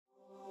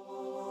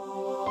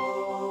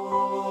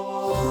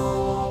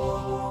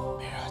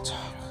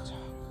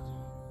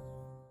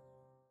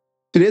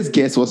Today's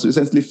guest was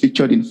recently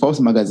featured in Forbes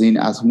magazine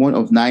as one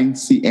of 9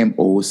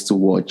 CMOs to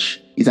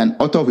watch. He's an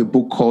author of a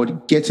book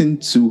called Getting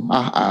to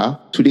AHA,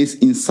 Today's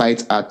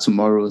Insights Are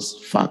Tomorrow's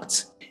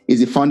Facts. He's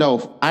the founder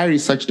of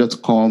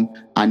iResearch.com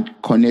and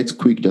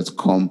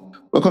ConnectQuick.com.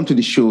 Welcome to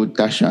the show,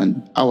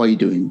 Darshan. How are you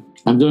doing?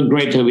 I'm doing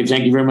great, Toby.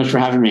 Thank you very much for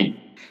having me.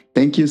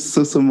 Thank you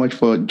so much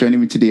for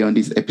joining me today on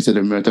this episode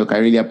of Mirror Talk. I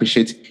really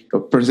appreciate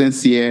your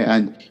presence here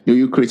and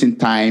you creating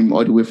time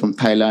all the way from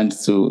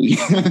Thailand to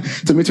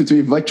meet with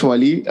me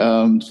virtually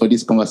for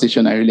this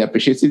conversation. I really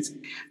appreciate it.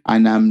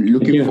 And I'm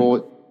looking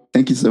forward.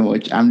 Thank you so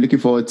much. I'm looking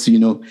forward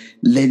to,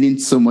 learning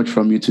so much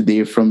from you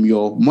today, from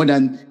your more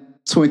than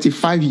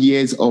 25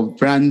 years of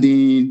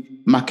branding,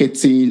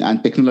 marketing,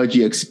 and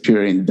technology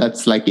experience.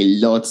 That's like a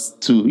lot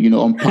to,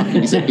 unpack in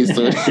this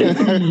episode.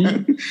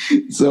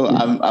 So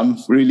I'm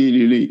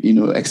really,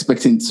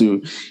 expecting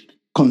to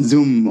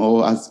consume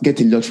or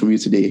get a lot from you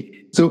today.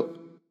 So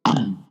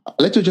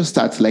let's just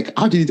start. Like,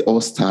 how did it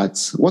all start?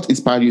 What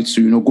inspired you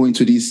to, go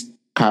into this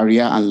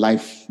career and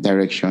life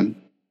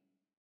direction?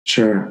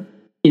 Sure.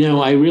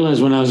 I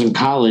realized when I was in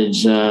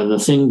college, the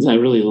things I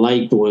really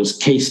liked was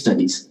case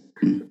studies.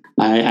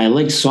 I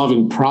like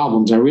solving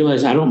problems. I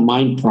realized I don't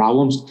mind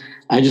problems.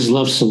 I just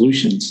love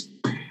solutions.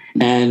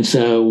 And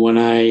so when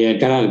I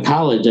got out of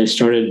college, I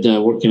started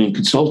working in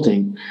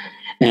consulting.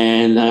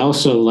 And I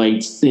also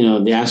liked,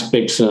 the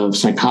aspects of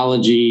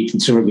psychology,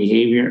 consumer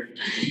behavior.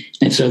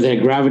 And so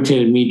that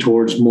gravitated me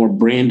towards more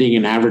branding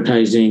and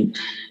advertising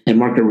and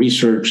market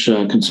research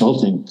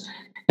consulting.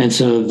 And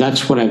so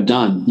that's what I've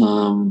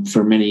done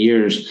for many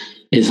years,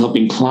 is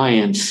helping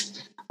clients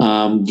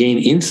gain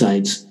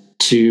insights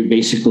to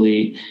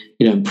basically,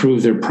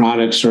 improve their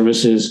products,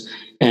 services,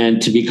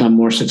 and to become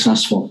more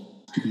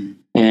successful. Mm-hmm.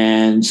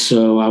 And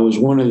so I was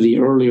one of the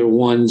earlier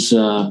ones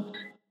in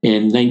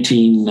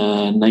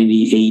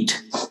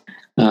 1998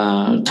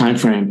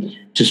 timeframe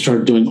to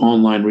start doing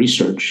online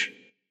research.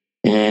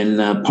 And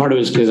part of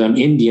it is because I'm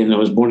Indian. I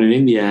was born in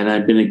India, and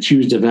I've been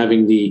accused of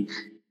having the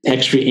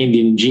extra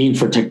Indian gene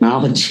for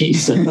technology.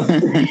 So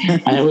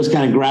I always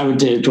kind of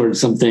gravitated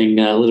towards something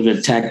a little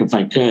bit tech if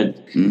I could.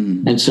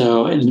 Mm. And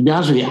so, to be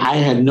honest with you, I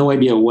had no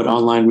idea what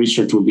online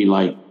research would be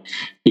like,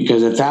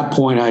 because at that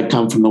point I'd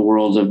come from the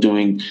world of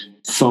doing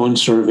phone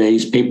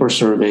surveys, paper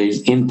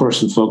surveys,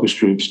 in-person focus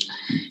groups.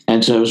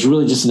 And so it was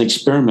really just an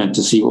experiment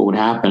to see what would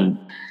happen.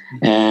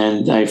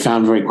 And I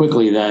found very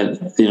quickly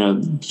that,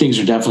 things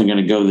are definitely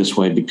going to go this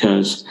way,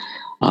 because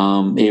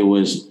it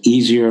was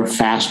easier,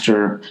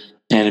 faster,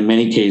 and in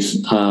many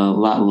cases, a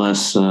lot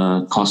less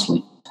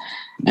costly.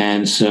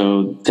 And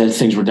so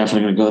things were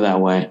definitely going to go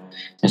that way.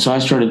 And so I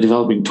started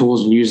developing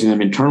tools and using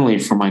them internally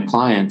for my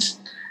clients.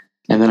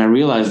 And then I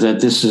realized that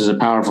this is a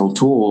powerful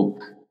tool,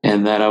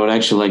 and that I would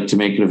actually like to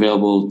make it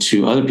available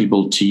to other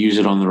people to use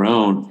it on their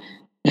own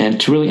and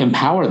to really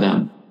empower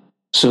them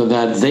so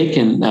that they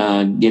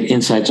can get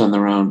insights on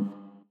their own.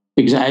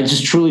 Because I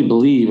just truly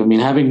believe,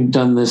 having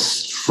done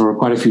this for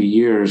quite a few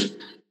years,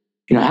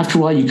 after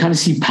a while, you kind of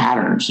see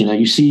patterns.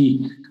 You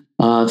see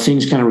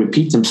things kind of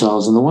repeat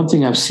themselves. And the one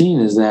thing I've seen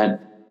is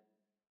that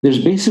there's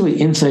basically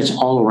insights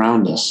all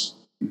around us,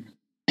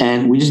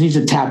 and we just need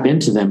to tap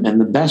into them. And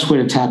the best way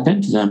to tap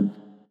into them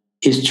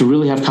is to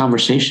really have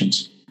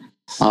conversations.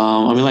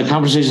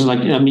 Conversations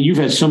like, you've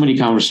had so many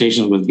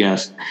conversations with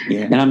guests,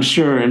 and I'm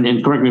sure,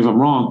 and correct me if I'm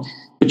wrong,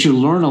 but you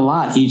learn a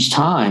lot each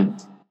time,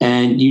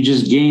 and you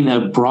just gain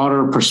a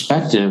broader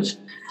perspective.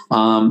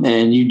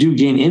 And you do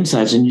gain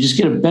insights, and you just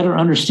get a better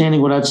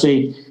understanding. What I'd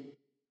say,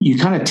 you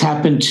kind of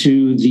tap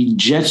into the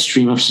jet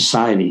stream of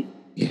society.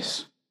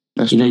 Yes.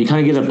 You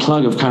kind of get a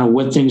plug of kind of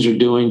what things are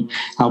doing,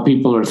 how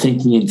people are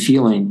thinking and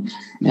feeling.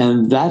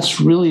 And that's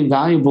really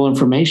valuable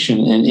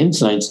information and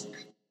insights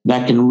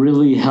that can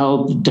really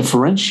help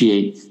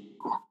differentiate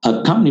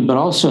a company, but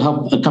also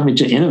help a company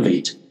to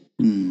innovate.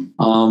 Mm.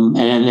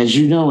 And as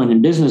you know,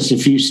 in business,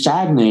 if you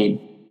stagnate,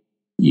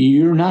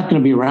 you're not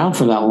going to be around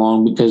for that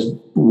long, because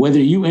whether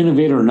you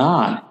innovate or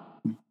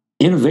not,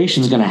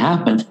 innovation is going to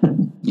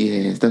happen.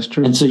 Yes, that's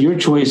true. And so your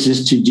choice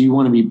is do you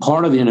want to be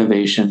part of the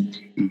innovation,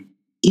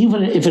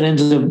 even if it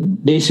ends up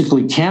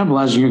basically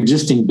cannibalizing your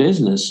existing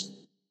business?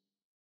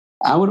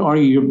 I would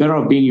argue you're better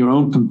off being your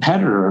own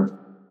competitor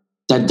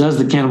that does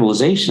the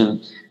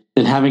cannibalization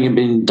than having it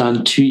been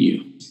done to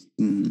you.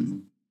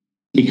 Mm.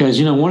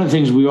 Because, one of the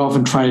things we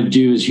often try to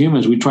do as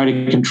humans, we try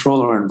to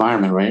control our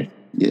environment, right?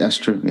 Yeah, that's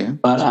true. Yeah.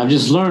 But I've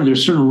just learned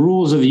there's certain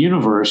rules of the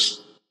universe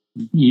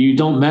you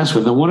don't mess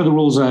with. And one of the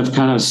rules I've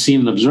kind of seen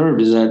and observed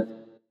is that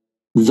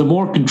the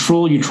more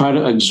control you try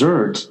to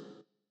exert,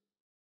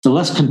 the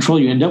less control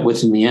you end up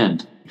with in the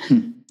end.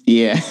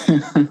 Yeah.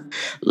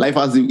 Life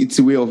has its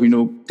way of,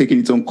 taking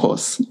its own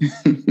course.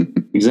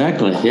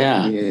 Exactly.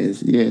 Yeah.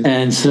 Yes.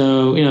 And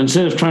so,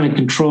 instead of trying to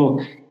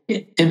control,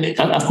 and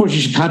of course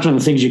you should control the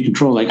things you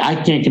control. Like, I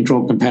can't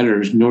control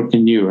competitors, nor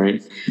can you,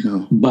 right?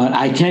 No. But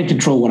I can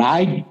control what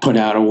I put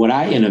out or what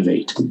I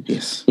innovate.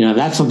 Yes.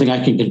 That's something I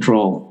can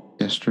control.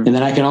 That's true. And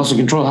then I can also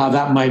control how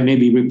that might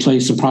maybe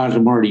replace the product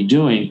I'm already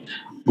doing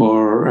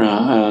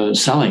or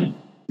selling.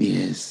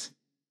 Yes.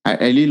 I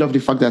really love the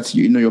fact that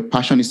your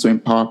passion is to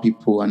empower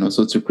people and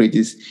also to create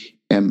this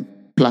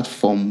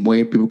platform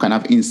where people can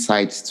have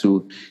insights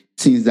to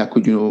things that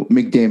could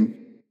make them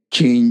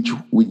change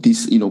with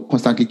this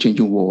constantly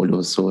changing world.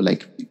 Also,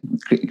 like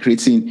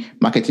creating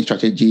marketing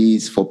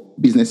strategies for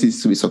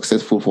businesses to be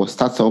successful, for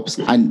startups.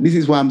 And this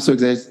is why I'm so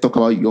excited to talk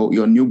about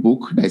your new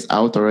book that is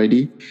out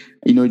already.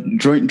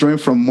 Drawing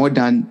from more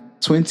than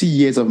 20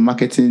 years of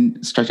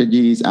marketing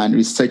strategies and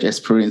research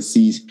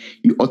experiences,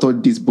 you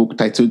authored this book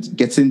titled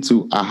Getting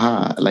to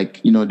Aha,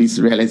 this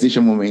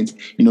realization moment,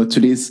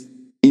 today's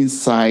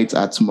insights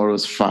are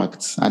tomorrow's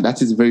facts. And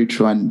that is very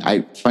true. And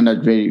I find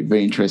that very,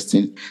 very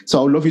interesting. So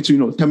I would love you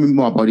to, tell me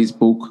more about this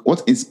book.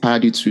 What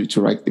inspired you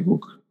to write the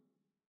book?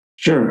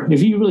 Sure.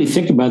 If you really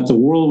think about the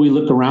world, we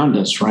look around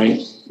us, right?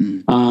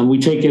 We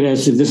take it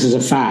as if this is a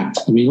fact.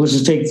 I mean, let's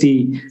just take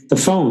the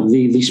phone,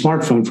 the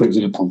smartphone, for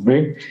example,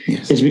 right?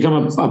 Yes. It's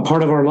become a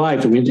part of our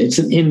life. I mean, it's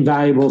an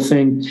invaluable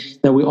thing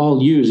that we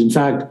all use. In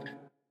fact,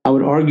 I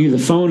would argue the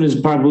phone is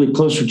probably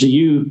closer to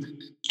you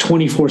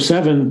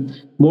 24/7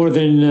 more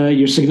than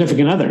your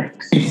significant other.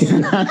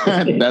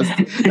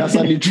 That's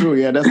only true.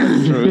 Yeah, that's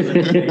only true.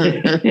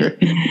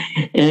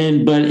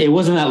 But it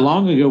wasn't that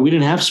long ago. We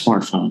didn't have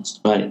smartphones,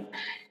 but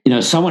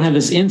someone had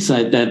this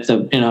insight that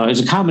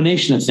it's a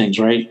combination of things,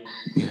 right?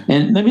 Yeah.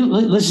 And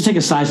let's just take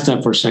a side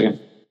step for a second.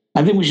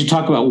 I think we should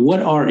talk about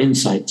what are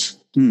insights,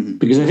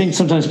 because I think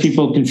sometimes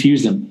people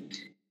confuse them.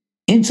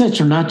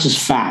 Insights are not just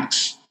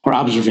facts or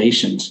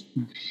observations.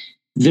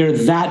 They're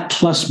that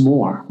plus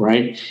more,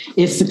 right?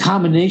 It's the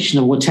combination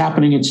of what's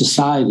happening in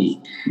society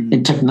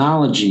and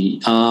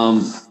technology,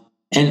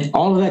 and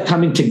all of that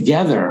coming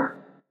together.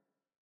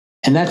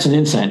 And that's an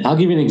insight. I'll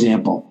give you an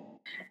example.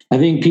 I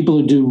think people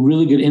who do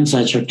really good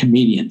insights are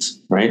comedians,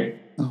 right?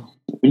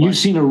 When you've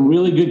seen a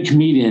really good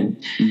comedian,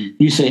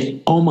 you say,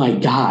 oh my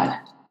God,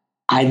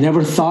 I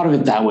never thought of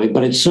it that way,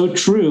 but it's so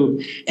true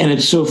and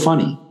it's so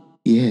funny.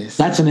 Yes.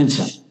 That's an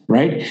insight,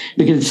 right?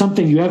 Because it's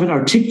something you haven't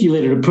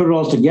articulated or put it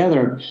all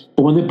together.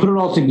 But when they put it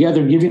all together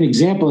and give you an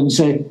example and you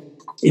say,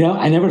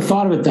 I never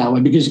thought of it that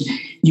way, because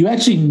you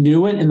actually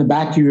knew it in the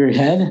back of your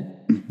head,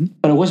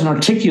 but it wasn't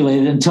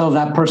articulated until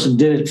that person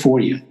did it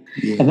for you.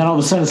 Yeah. And then all of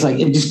a sudden it's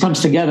like, it just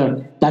comes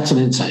together. That's an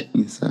insight.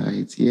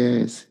 Insight.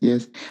 Yes.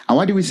 Yes. And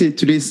why do we say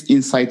today's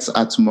insights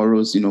are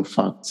tomorrow's,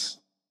 facts?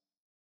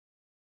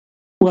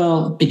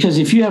 Well, because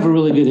if you have a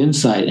really good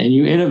insight and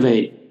you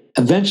innovate,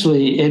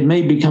 eventually it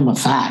may become a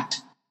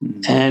fact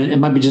and it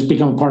might just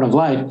become a part of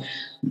life.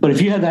 But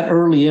if you have that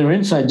early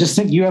insight, just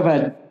think you have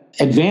an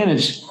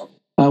advantage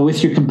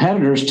with your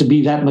competitors to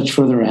be that much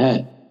further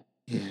ahead.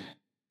 Yeah,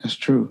 that's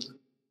true.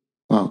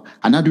 Wow.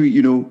 And how do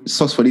we,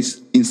 source for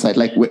this insight?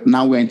 Like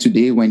now we're in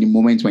today, we're in the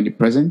moment, we're in the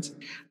present.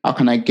 How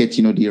can I get,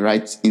 the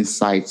right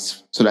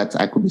insights so that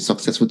I could be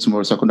successful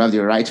tomorrow, so I could have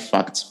the right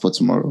facts for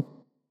tomorrow?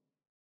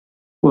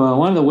 Well,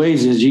 one of the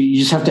ways is you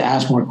just have to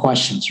ask more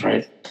questions,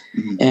 right?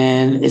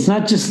 And it's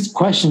not just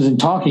questions and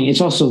talking,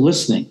 it's also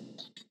listening.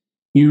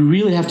 You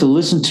really have to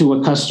listen to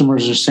what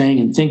customers are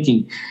saying and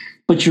thinking.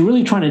 What you're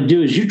really trying to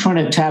do is you're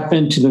trying to tap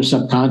into their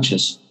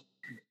subconscious,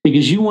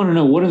 because you want to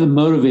know what are the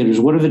motivators,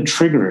 what are the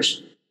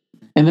triggers.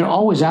 And they're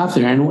always out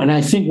there. And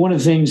I think one of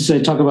the things I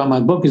talk about in my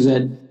book is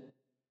that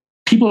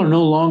people are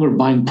no longer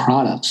buying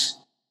products.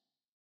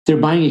 They're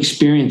buying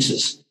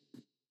experiences.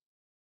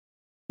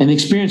 And the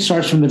experience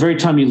starts from the very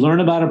time you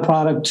learn about a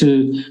product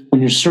to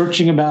when you're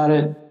searching about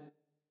it.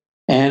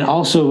 And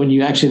also when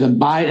you actually then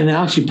buy it and then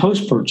actually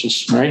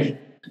post-purchase, right?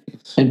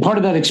 And part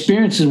of that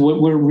experience is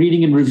what we're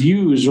reading in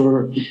reviews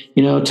or,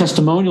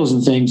 testimonials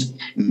and things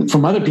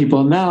from other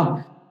people. And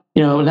now,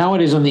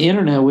 nowadays on the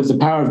internet with the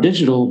power of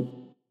digital,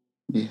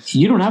 yes,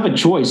 you don't have a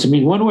choice. I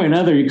mean, one way or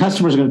another, your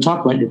customers are going to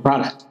talk about your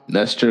product.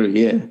 That's true.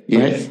 Yeah.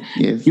 Yes. Right?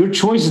 Yes. Your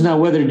choice is now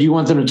whether do you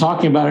want them to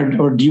talk about it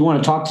or do you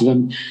want to talk to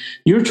them?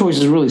 Your choice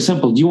is really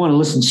simple. Do you want to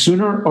listen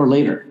sooner or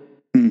later?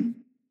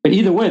 But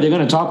either way, they're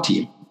going to talk to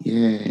you.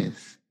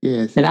 Yes.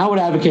 Yes. And I would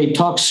advocate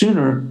talk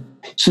sooner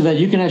so that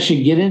you can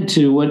actually get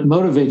into what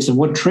motivates them,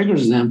 what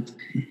triggers them.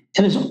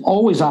 And there's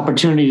always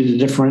opportunity to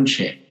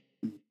differentiate.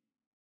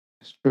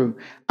 That's true.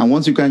 And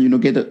once you can,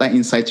 get that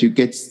insight, you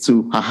get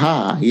to,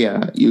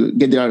 you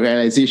get the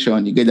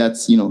realization, you get that,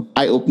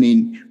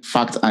 eye-opening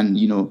fact and,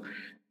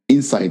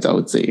 insight, I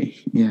would say.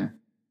 Yeah.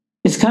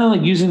 It's kind of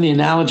like using the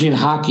analogy in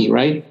hockey,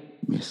 right?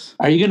 Yes.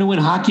 Are you going to win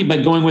hockey by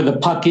going where the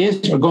puck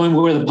is or going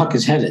where the puck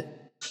is headed?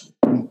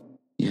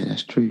 Yeah,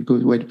 that's true. You go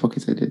where the puck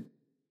is headed.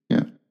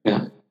 Yeah.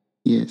 Yeah.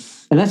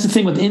 Yes. And that's the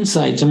thing with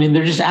insights. I mean,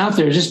 they're just out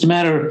there. It's just a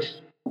matter,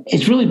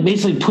 it's really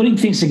basically putting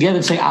things together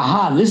and saying,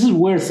 aha, this is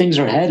where things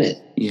are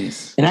headed.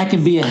 Yes. And I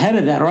can be ahead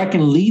of that, or I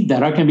can lead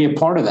that, or I can be a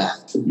part of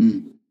that.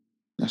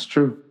 That's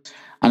true.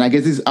 And I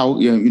guess this is how,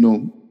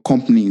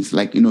 companies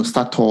like,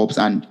 startups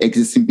and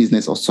existing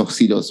business or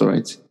succeed also,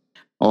 right?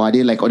 Or are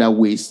there like other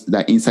ways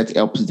that insight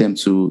helps them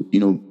to,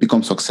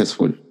 become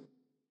successful?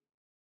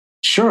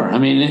 Sure. I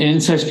mean,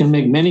 insights can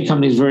make many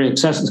companies very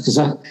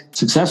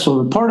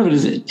successful. But part of it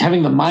is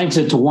having the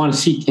mindset to want to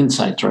seek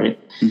insights, right?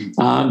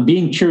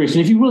 Being curious. And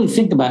if you really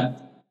think about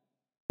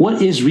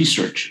what is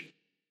research?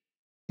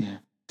 Yeah.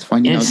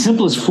 finding in out. its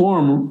simplest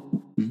form.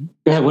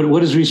 Yeah,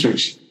 what is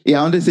research? Yeah,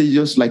 I want to say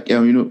just like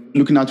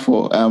looking out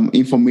for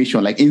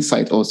information, like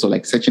insight, also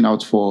like searching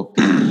out for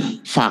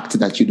facts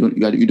that you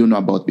don't know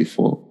about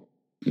before.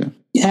 Yeah.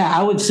 Yeah,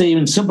 I would say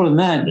even simpler than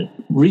that.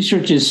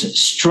 Research is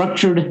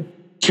structured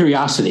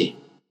curiosity.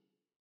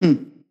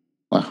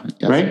 Wow,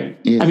 right?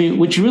 Yeah. I mean,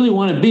 what you really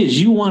want to be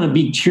is you want to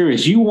be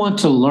curious. You want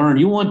to learn.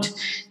 You want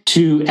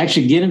to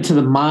actually get into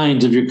the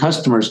minds of your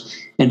customers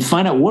and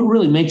find out what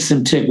really makes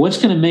them tick. What's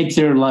going to make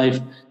their life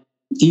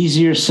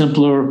easier,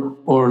 simpler,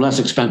 or less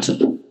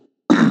expensive?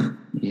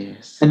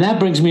 Yes. And that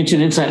brings me to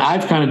an insight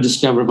I've kind of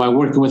discovered by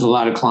working with a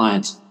lot of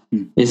clients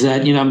is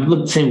that,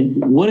 I'm saying,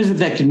 what is it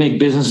that can make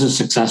businesses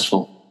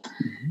successful?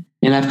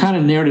 And I've kind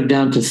of narrowed it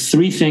down to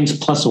 3 things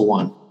plus a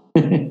 1.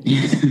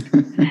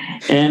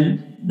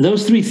 And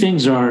those 3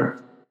 things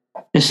are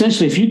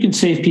essentially, if you can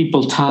save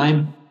people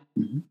time,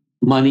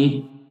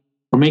 money,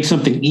 or make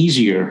something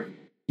easier,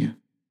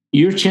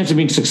 your chance of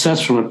being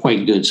successful are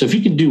quite good. So if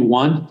you can do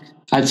 1,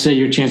 I'd say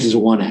your chances are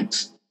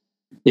 1x.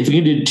 If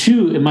you can do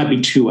 2, it might be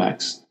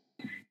 2x.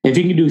 If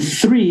you can do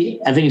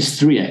 3, I think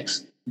it's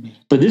 3x.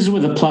 But this is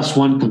where the plus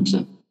 1 comes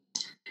in.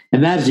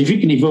 And that is if you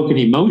can evoke an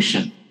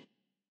emotion.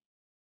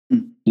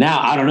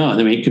 Now, I don't know. I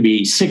mean, it could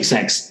be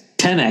 6x,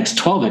 10x,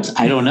 12x.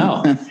 I don't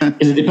know.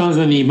 It depends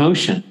on the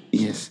emotion.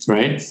 Yes.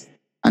 Right?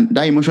 And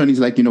that emotion is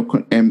like,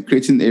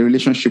 creating a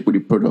relationship with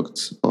the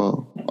product.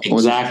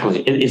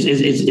 Exactly.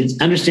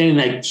 It's understanding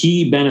that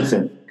key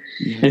benefit.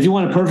 Yeah. And if you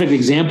want a perfect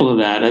example of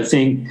that, I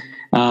think,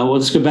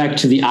 let's go back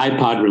to the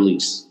iPod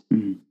release.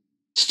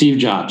 Steve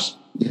Jobs.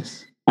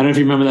 Yes. I don't know if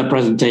you remember that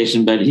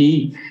presentation, but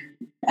he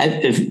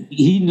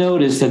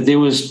noticed that there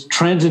was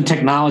trends in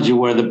technology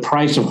where the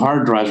price of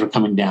hard drives were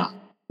coming down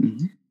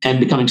and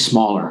becoming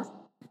smaller.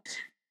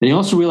 And he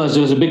also realized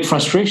there was a big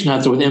frustration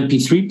out there with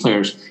MP3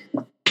 players.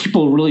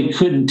 People really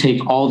couldn't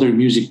take all their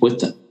music with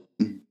them.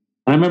 And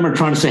I remember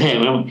trying to say, hey,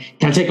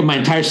 can I take my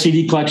entire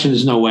CD collection?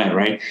 There's no way,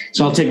 right?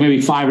 So I'll take maybe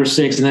 5 or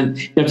 6, and then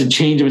you have to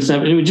change them and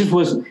stuff.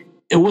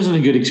 It wasn't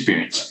a good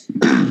experience,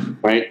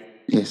 right?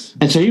 Yes.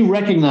 And so he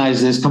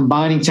recognized this,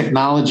 combining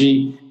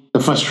technology,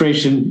 the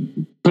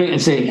frustration,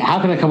 and say,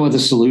 how can I come up with a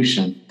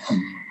solution?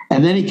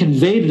 And then he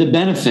conveyed the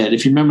benefit,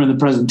 if you remember in the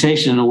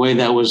presentation, in a way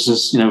that was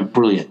just,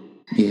 brilliant.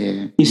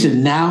 Yeah. He said,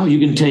 now you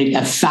can take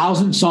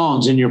 1,000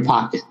 songs in your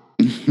pocket.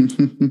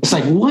 It's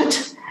like,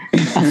 what?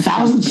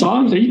 1,000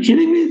 songs? Are you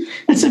kidding me?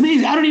 That's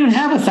amazing. I don't even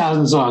have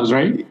 1,000 songs,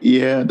 right?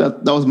 Yeah,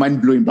 that was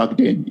mind blowing back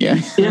then.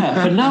 Yeah.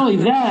 Yeah, but not only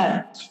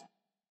that,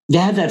 they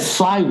had that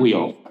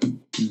flywheel,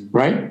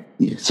 right?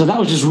 Yes. So that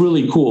was just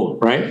really cool,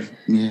 right?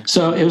 Yeah.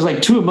 So it was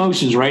like 2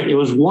 emotions, right? It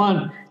was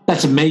one,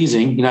 that's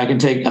amazing. I can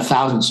take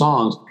 1,000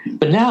 songs,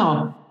 but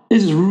now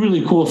this is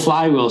really cool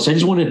flywheel. So I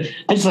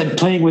just like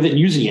playing with it and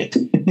using it.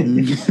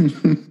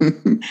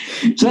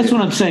 So that's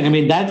what I'm saying. I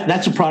mean,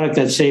 that's a product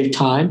that saved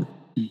time.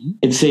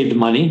 It saved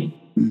money.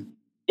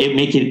 It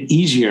made it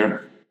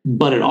easier,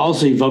 but it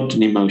also evoked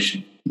an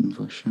emotion.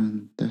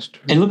 That's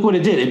true. And look what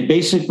it did. It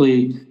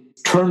basically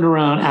turned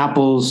around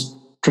Apple's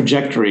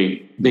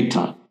trajectory big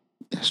time.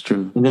 That's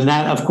true. And then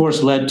that, of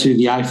course, led to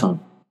the iPhone.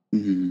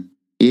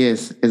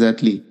 Yes,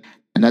 exactly.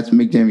 And that's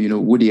make them,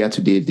 who they are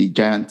today, the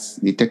giants,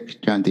 the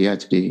tech giant they are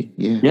today.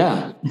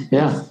 Yeah.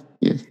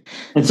 Yes.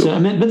 And so, I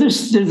mean, but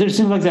there's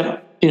things like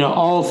that,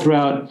 all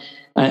throughout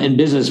in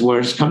business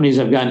where companies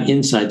have gotten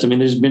insights. I mean,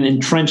 there's been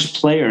entrenched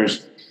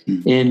players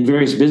in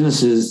various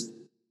businesses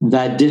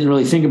that didn't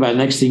really think about it.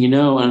 Next thing you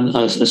know, and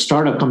a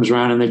startup comes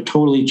around and they've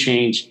totally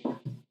changed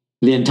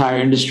the entire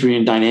industry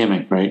and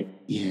dynamic, right?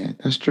 Yeah,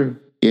 that's true.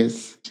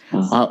 Yes.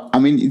 I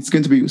mean, it's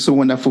going to be so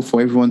wonderful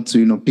for everyone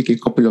to, pick a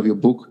copy of your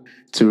book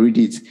to read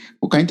it.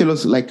 Well, can you tell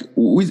us, like,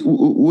 who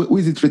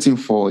is it written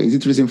for? Is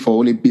it written for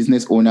only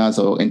business owners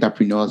or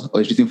entrepreneurs,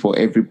 or is it written for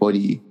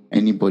everybody,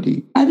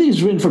 anybody? I think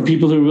it's written for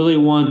people who really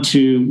want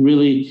to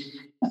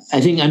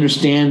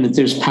understand that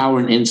there's power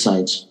in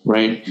insights,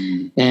 right?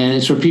 And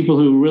it's for people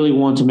who really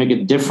want to make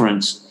a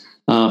difference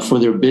for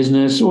their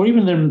business or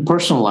even their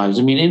personal lives.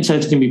 I mean,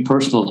 insights can be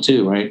personal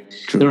too, right?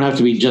 True. They don't have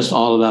to be just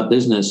all about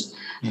business.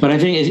 But I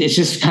think it's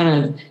just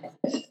kind of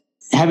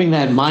having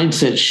that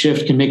mindset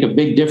shift can make a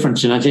big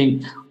difference. And I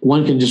think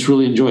one can just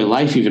really enjoy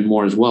life even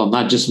more as well,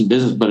 not just in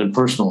business, but in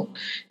personal.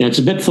 It's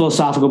a bit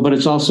philosophical, but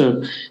it's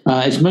also,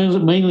 it's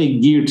mainly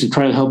geared to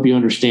try to help you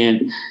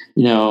understand,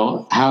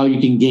 how you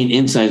can gain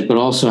insights, but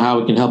also how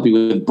it can help you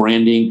with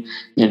branding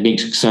and being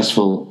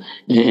successful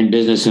in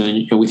business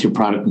and with your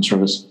product and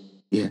service.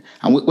 Yeah.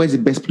 And where's the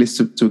best place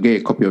to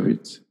get a copy of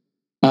it?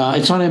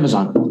 It's on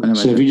Amazon.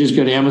 So if you just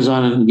go to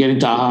Amazon and get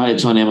into AHA,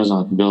 it's on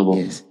Amazon, available.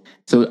 Yes.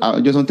 So I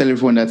just want to tell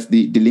everyone that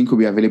the link will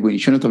be available in the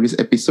show notes of this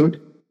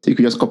episode. So you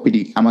can just copy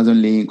the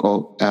Amazon link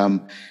or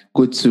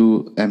go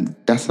to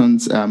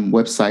Dason's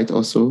website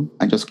also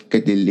and just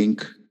get the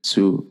link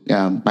to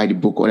buy the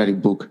book, order the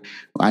book.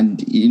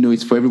 And,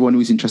 it's for everyone who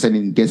is interested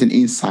in getting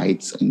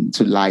insights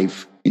into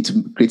life,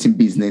 into creating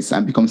business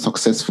and become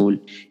successful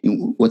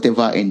in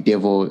whatever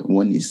endeavor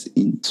one is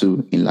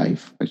into in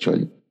life,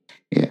 actually.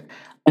 Yeah.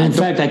 In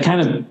fact, I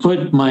kind of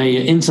put my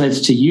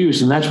insights to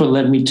use, and that's what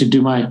led me to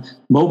do my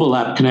mobile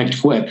app,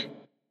 Connect Quick,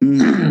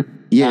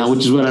 Yes. which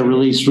is what I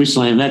released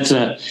recently. And that's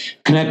a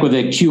Connect with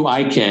a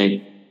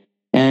QIK.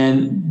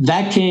 And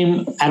that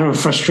came out of a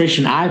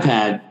frustration I've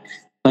had.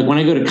 Like when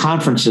I go to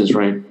conferences,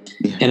 right?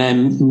 Yeah. And I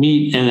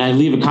meet and I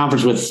leave a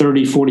conference with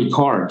 30, 40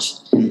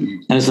 cards.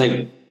 And it's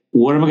like,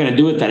 what am I going to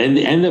do with that? And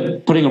they end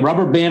up putting a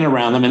rubber band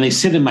around them and they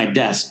sit in my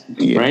desk,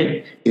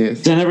 right?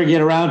 Yes. So I never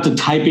get around to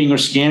typing or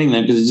scanning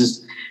them because it's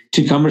just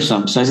too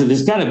cumbersome. So I said,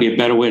 there's got to be a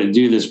better way to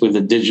do this with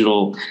the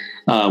digital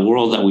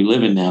world that we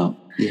live in now.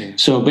 Yeah.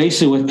 So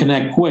basically with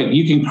Connect Quick,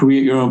 you can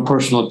create your own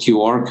personal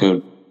QR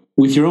code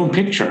with your own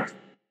picture.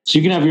 So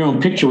you can have your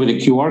own picture with a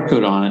QR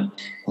code on it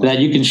that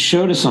you can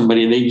show to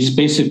somebody. They just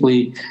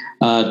basically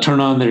turn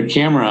on their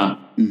camera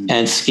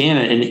and scan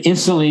it, and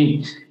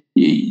instantly,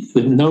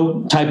 with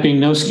no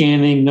typing, no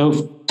scanning,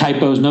 no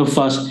typos, no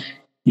fuss,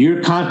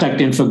 your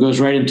contact info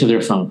goes right into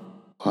their phone.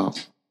 Wow,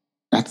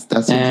 that's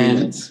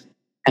brilliant.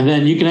 And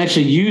then you can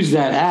actually use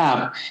that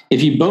app.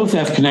 If you both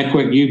have Connect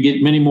Quick, you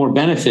get many more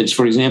benefits.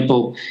 For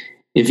example,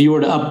 if you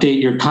were to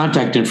update your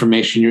contact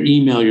information, your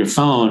email, your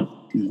phone,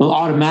 will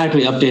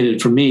automatically update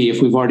it for me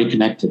if we've already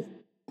connected.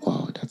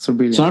 Wow, that's so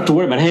brilliant. So I don't have to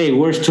worry about, hey,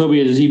 where's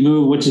Toby? Does he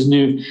move? What's his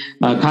new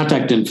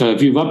contact info?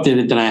 If you've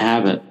updated, then I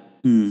have it.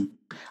 And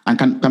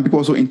can people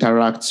also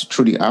interact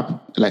through the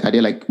app? Like, are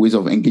there like ways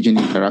of engaging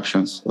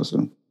interactions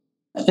also?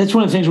 That's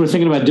one of the things we're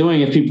thinking about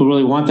doing if people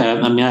really want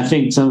that. I mean, I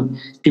think some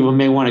people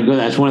may want to go.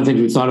 That's one of the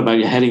things we thought about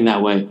heading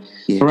that way.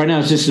 Yeah. But right now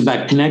it's just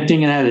about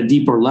connecting and at a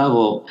deeper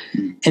level.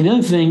 And the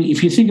other thing,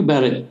 if you think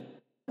about it,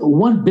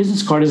 one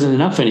business card isn't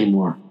enough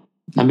anymore.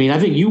 I mean, I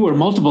think you wear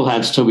multiple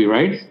hats, Toby,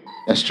 right?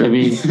 That's true. I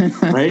mean,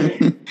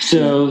 right?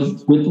 So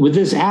with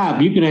this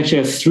app, you can actually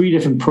have 3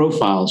 different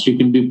profiles. You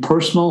can do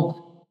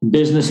personal,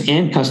 business,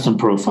 and custom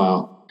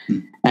profile.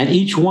 And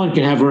each one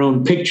can have their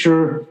own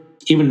picture,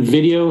 even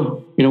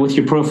video, with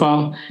your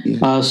profile.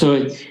 Yeah.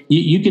 So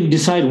you can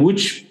decide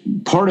which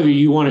part of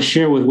you want to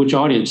share with which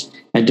audience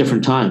at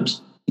different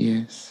times.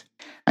 Yes.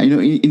 And,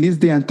 in this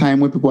day and time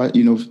where people are,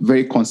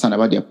 very concerned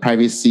about their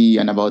privacy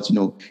and about,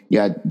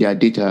 their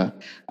data,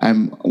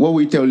 what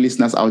we tell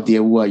listeners out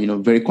there who are,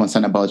 very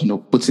concerned about,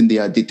 putting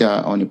their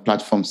data on a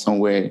platform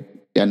somewhere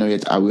they are not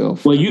yet aware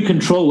of? Well, you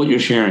control what you're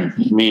sharing.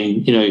 I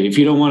mean, if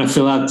you don't want to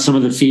fill out some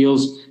of the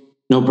fields,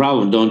 no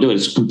problem. Don't do it.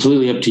 It's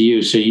completely up to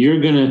you. So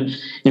you're going to,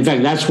 in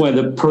fact, that's why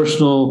the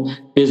personal,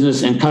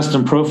 business, and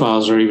custom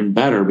profiles are even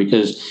better,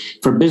 because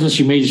for business,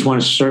 you may just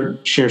want to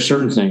share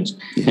certain things,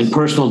 and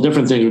personal,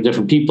 different things with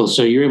different people.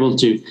 So you're able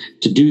to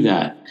do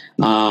that.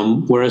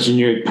 Whereas in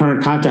your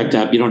current contact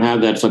app, you don't have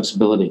that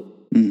flexibility.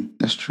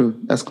 That's true.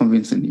 That's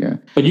convincing. Yeah.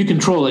 But you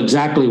control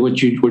exactly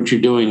what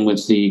you're doing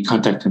with the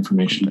contact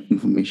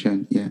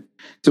information. Yeah.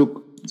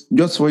 So,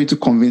 just for you to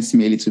convince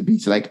me a little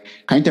bit, like,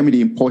 can you tell me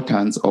the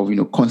importance of,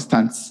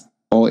 constant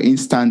or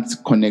instant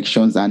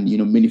connections and,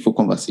 meaningful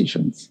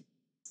conversations?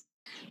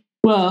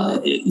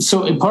 Well,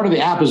 so part of the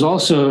app is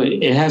also,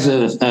 it has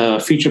a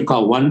feature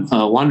called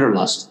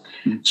Wanderlust.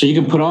 So you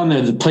can put on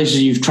there the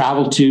places you've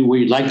traveled to, where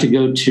you'd like to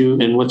go to,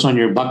 and what's on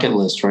your bucket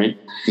list, right?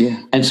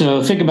 Yeah. And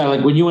so think about,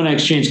 like, when you want to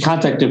exchange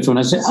contact info, and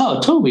I say, oh,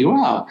 Toby,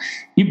 wow,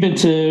 you've been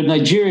to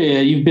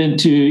Nigeria, you've been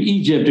to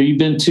Egypt, or you've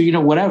been to,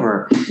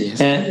 whatever.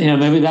 Yes. And,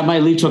 maybe that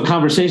might lead to a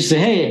conversation. Say,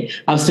 hey,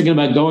 I was thinking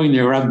about going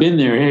there, or I've been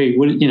there. Hey,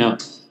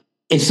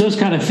 it's those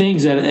kind of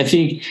things that I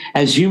think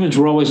as humans,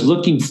 we're always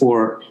looking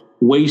for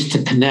ways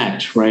to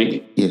connect,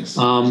 right? Yes.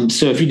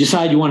 So if you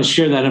decide you want to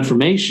share that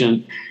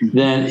information,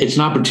 then it's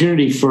an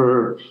opportunity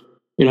for,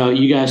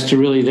 you guys to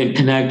really then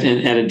connect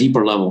at a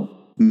deeper level.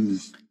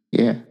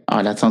 Yeah.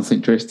 Oh, that sounds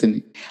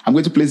interesting. I'm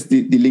going to place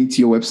the link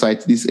to your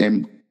website, this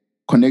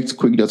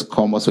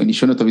connectquick.com, also in the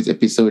show notes of this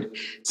episode.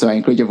 So I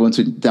encourage everyone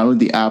to download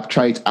the app,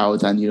 try it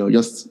out, and,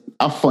 just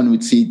have fun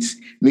with it.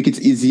 Make it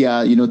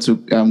easier,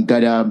 to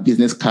gather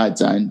business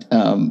cards and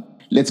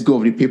let's go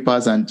of the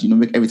papers and,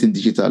 make everything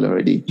digital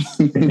already.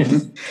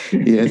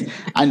 Yes.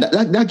 And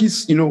that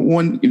gives,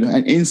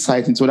 an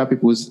insight into other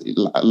people's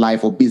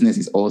life or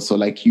businesses also.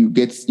 Like you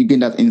gain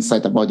that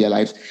insight about their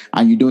lives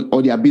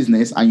or their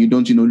business, and you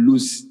don't,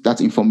 lose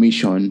that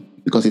information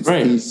because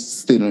it's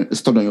still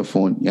stored on your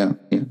phone. Yeah.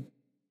 Yeah.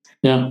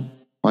 Yeah.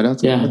 Oh,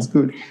 that's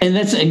good. And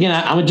that's, again,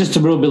 I'm just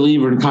a real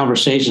believer in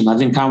conversations. I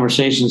think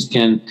conversations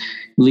can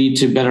lead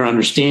to better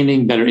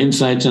understanding, better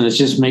insights, and it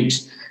just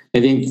I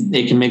think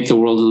they can make the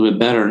world a little bit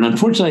better. And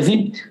unfortunately, I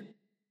think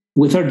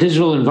with our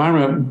digital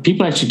environment,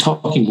 people are actually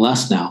talking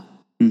less now.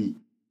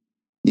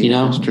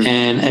 That's true.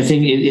 And I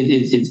think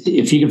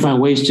if you can find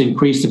ways to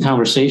increase the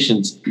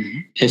conversations,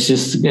 it's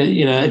just, at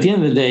the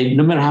end of the day,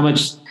 no matter how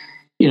much,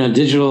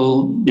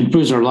 digital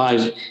improves our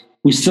lives,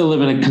 we still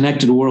live in a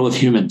connected world with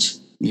humans.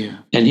 Yeah.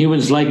 And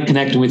humans like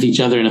connecting with each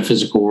other in a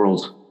physical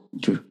world.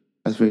 True.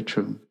 That's very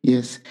true.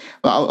 Yes.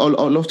 Well,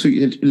 I'd love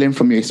to learn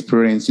from your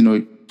experience,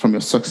 from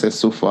your success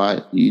so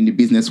far in the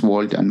business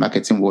world and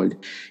marketing world.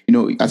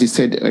 As you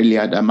said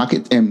earlier,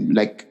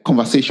 the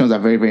conversations are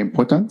very, very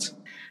important.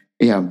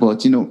 Yeah.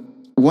 But,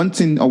 one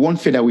thing or one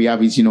fear that we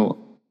have is,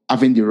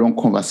 having the wrong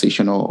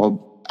conversation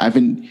or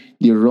having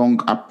the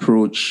wrong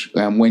approach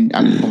when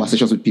having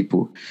conversations with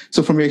people.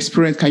 So from your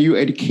experience, can you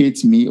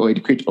educate me or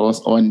educate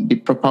us on the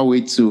proper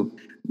way to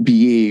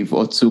behave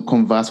or to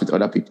converse with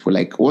other people?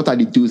 Like, what are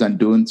the do's and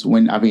don'ts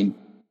when having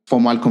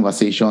formal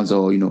conversations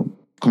or,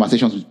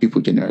 conversations with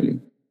people generally?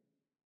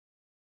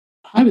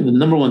 Probably the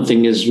number one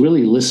thing is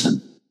really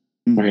listen,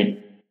 right?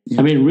 Yeah.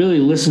 I mean, really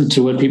listen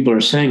to what people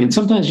are saying. And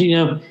sometimes,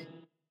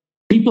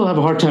 people have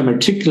a hard time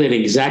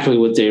articulating exactly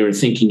what they are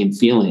thinking and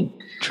feeling.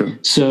 True.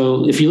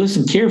 So if you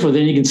listen carefully,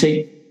 then you can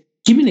say,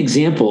 give me an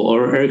example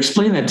or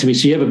explain that to me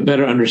so you have a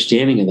better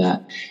understanding of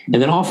that.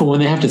 And then often when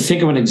they have to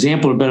think of an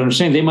example or better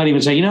understanding, they might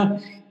even say,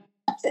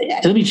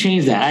 let me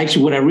change that.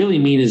 Actually, what I really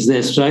mean is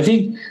this. So I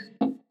think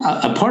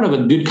a part of a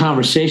good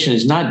conversation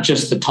is not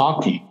just the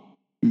talking.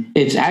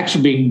 It's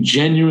actually being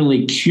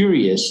genuinely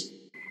curious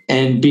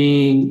and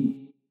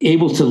being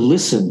able to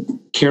listen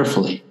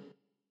carefully,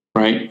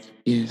 right?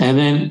 Yes. And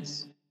then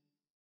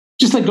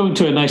just like going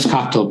to a nice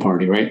cocktail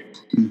party, right?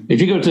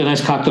 If you go to a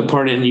nice cocktail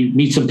party and you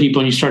meet some people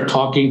and you start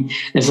talking,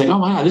 and it's like, oh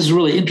my God, this is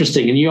really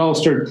interesting. And you all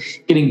start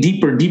getting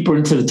deeper and deeper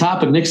into the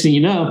topic. Next thing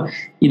you know,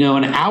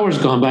 an hour's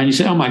gone by and you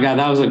say, oh my God,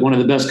 that was like one of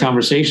the best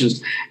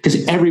conversations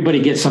because everybody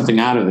gets something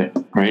out of it,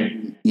 right?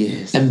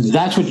 Yes. And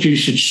that's what you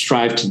should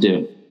strive to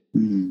do.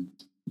 Mm-hmm.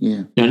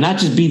 Yeah. Not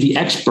just be the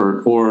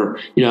expert or,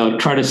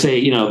 try to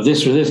say,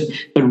 this or this,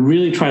 but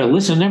really try to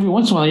listen. And every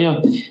once in a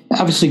while,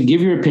 obviously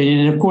give your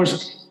opinion. And of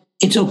course,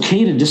 it's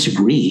okay to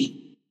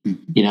disagree,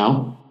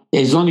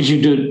 as long as you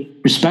do it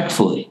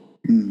respectfully,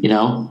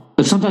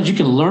 but sometimes you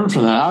can learn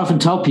from that. I often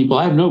tell people,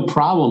 I have no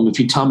problem if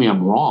you tell me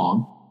I'm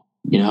wrong,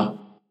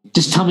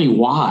 just tell me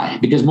why,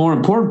 because more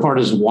important part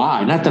is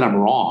why, not that I'm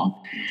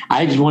wrong.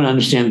 I just want to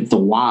understand the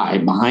why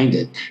behind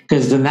it,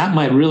 because then that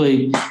might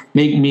really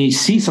make me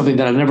see something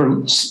that I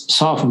never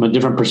saw from a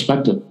different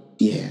perspective.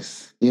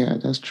 Yes. Yeah,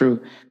 that's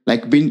true.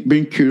 Like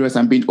being curious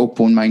and being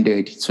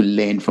open-minded to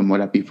learn from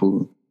other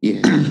people.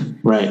 Yeah.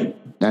 Right.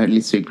 That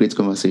leads to a great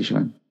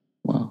conversation.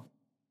 Wow.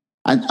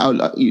 And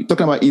you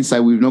talking about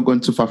insight, we've not gone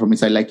too far from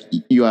insight. Like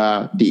you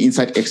are the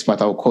insight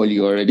expert, I'll call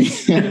you already.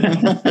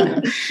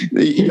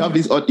 you have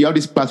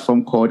this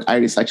platform called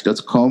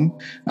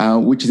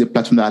iResearch.com, which is a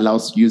platform that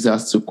allows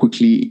users to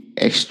quickly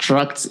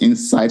extract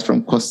insights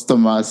from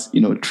customers,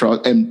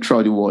 throughout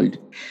the world.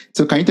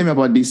 So can you tell me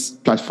about this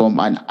platform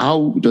and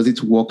how does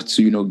it work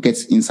to, get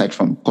insight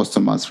from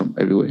customers from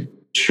everywhere?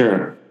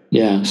 Sure.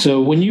 Yeah.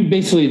 So when you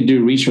basically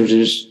do research,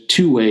 there's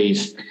two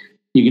ways.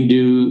 You can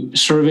do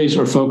surveys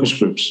or focus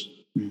groups.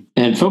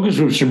 And focus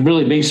groups are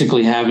really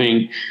basically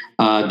having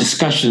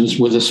discussions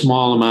with a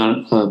small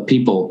amount of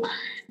people,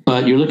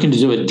 but you're looking to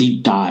do a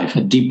deep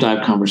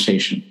dive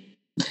conversation.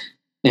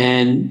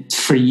 And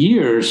for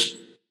years,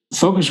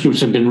 focus groups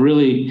have been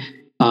really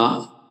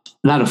not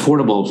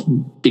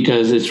affordable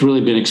because it's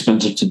really been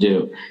expensive to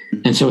do.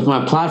 And so with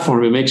my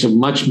platform, it makes it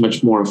much,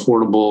 much more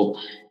affordable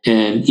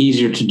and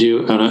easier to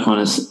do on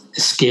a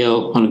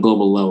scale on a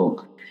global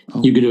level.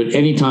 Oh. You can do it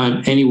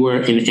anytime,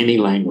 anywhere, in any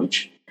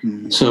language.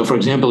 So, for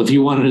example, if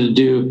you wanted to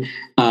do,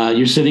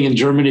 you're sitting in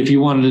Germany, if you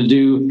wanted to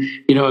do,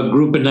 a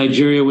group in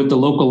Nigeria with the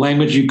local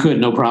language, you could,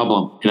 no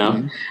problem,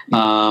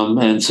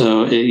 and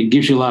so it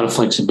gives you a lot of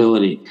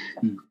flexibility.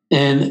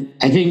 And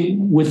I think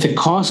with the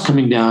cost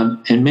coming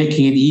down and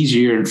making it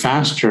easier and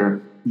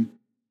faster,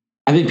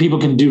 I think people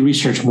can do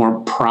research more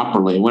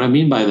properly. What I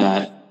mean by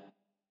that,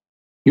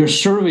 your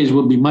surveys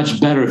will be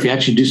much better if you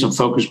actually do some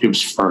focus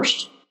groups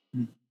first.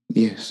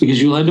 Yes.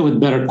 Because you'll end up with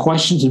better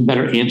questions and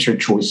better answer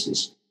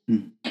choices.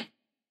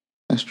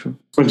 That's true.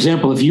 For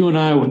example, if you and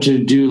I were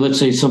to do, let's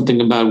say, something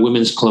about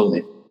women's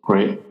clothing,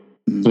 right?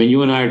 I mean,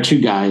 you and I are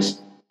two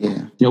guys.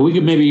 Yeah. We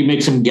could maybe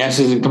make some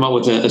guesses and come up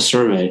with a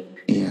survey.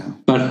 Yeah.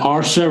 But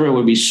our survey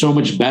would be so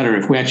much better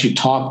if we actually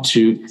talked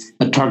to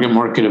a target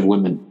market of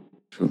women.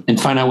 True. And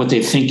find out what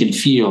they think and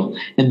feel.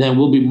 And then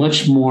we'll be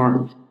much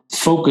more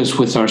focused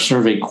with our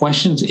survey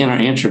questions and our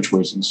answer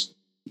choices.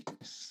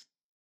 Yes.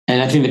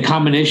 And I think the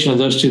combination of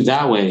those two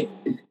that way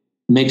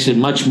makes it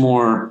much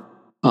more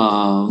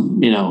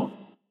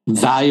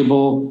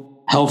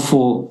valuable,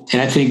 helpful,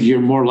 and I think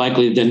you're more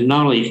likely to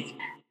not only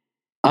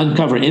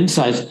uncover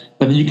insights,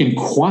 but then you can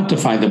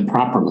quantify them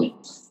properly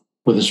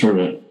with a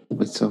survey.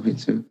 With survey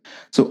too.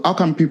 So how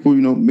can people,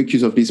 make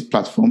use of this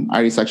platform,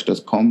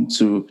 iResearch.com,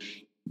 to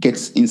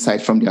get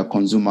insight from their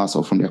consumers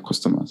or from their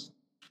customers?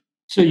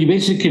 So you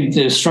basically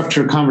can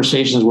structure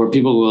conversations where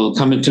people will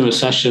come into a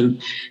session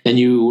and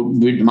you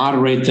would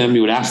moderate them,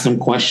 you would ask them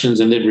questions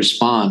and they'd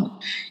respond.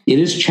 It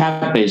is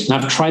chat-based,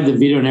 and I've tried the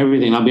video and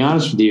everything. And I'll be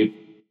honest with you,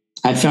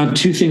 I found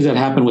two things that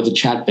happen with the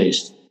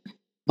chat-based.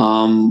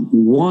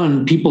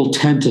 One, people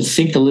tend to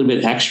think a little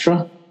bit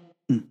extra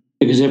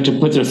because they have to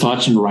put their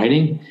thoughts in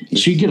writing.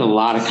 So you get a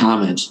lot of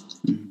comments.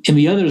 And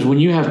the other is when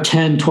you have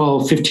 10,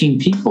 12, 15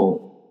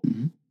 people,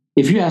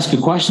 if you ask a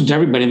question to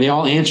everybody and they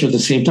all answer at the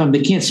same time,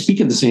 they can't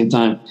speak at the same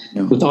time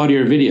with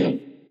audio or video.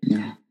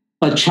 Yeah.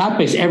 But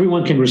chat-based,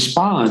 everyone can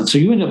respond. So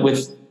you end up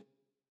with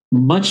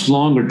much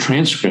longer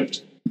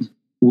transcript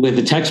with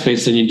the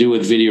text-based than you do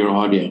with video or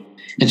audio.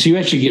 And so you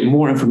actually get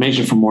more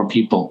information from more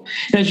people.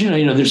 And as you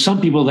know, there's some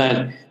people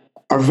that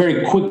are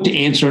very quick to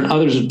answer and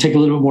others will take a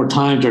little bit more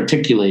time to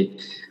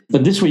articulate.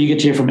 But this way you get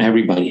to hear from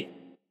everybody.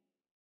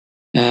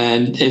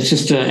 And it's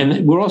just,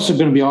 and we're also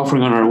going to be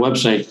offering on our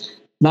website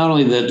not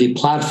only the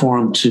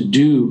platform to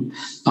do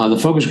the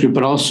focus group,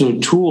 but also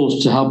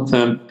tools to help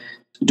them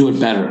do it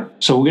better.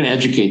 So we're going to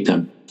educate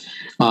them.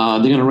 They're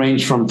going to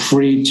range from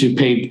free to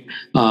paid,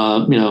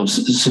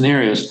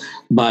 scenarios.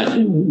 But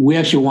we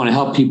actually want to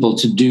help people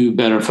to do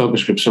better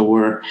focus groups. So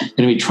we're going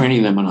to be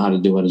training them on how to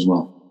do it as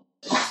well.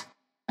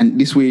 And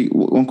this way,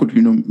 one could,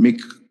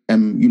 make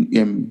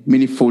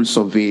manifold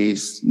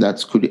surveys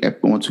that could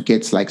help one to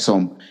get like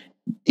some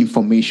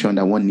information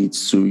that one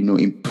needs to,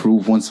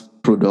 improve one's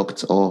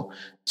product or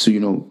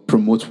to,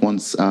 promote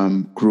one's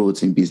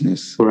growth in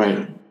business.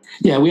 Right.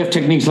 Yeah, we have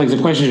techniques like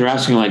the questions you're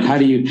asking, like how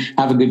do you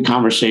have a good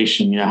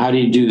conversation? How do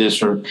you do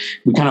this? Or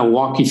we kind of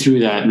walk you through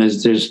that. And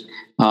there's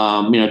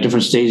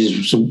different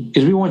stages. So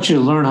because we want you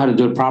to learn how to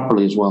do it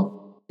properly as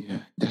well. Yeah,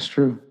 that's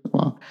true.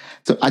 Wow.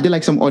 So are there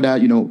like some other,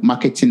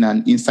 marketing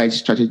and insight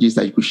strategies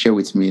that you could share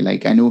with me?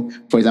 Like I know,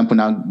 for example,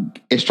 now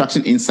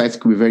extracting insights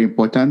could be very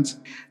important,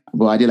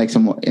 but are there like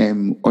some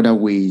other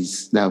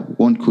ways that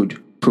one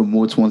could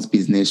promote one's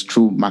business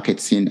through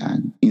marketing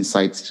and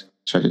insight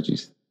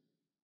strategies?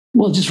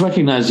 Well, just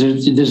recognize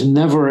there's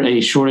never a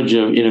shortage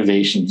of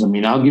innovations. I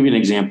mean, I'll give you an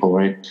example,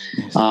 right?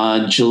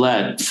 Yes.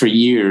 Gillette for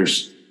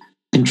years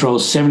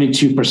controls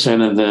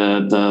 72% of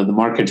the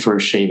market for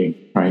shaving,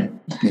 right?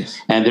 Yes.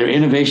 And their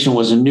innovation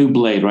was a new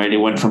blade, right? It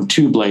went from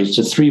 2 blades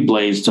to 3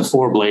 blades to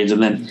 4 blades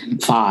and then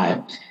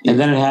 5. And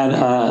then it had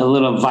a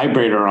little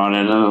vibrator on it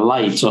and a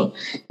light. So,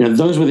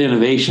 those were the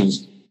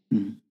innovations.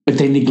 Mm-hmm. But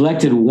they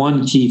neglected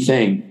one key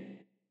thing,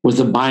 was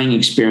the buying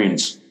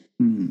experience.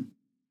 Mm-hmm.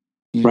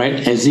 Yeah. Right?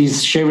 As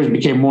these shavers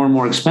became more and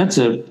more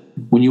expensive,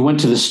 when you went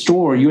to the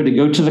store, you had to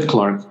go to the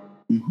clerk,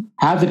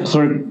 have the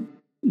clerk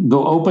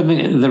go open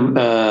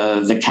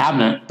the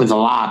cabinet with a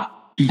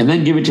lock, and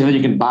then give it to you, then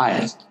you can buy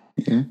it.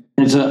 Yeah.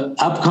 And so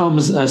up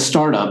comes a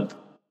startup,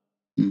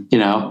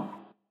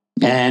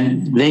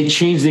 and they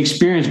change the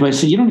experience by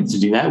saying, you don't need to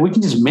do that. We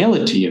can just mail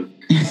it to you.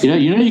 You're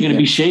going to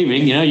be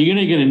shaving, you're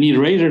going to need a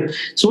razor.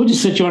 So we'll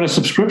just set you on a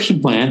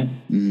subscription plan,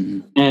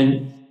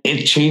 and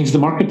it changed the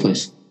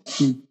marketplace.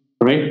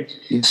 Right?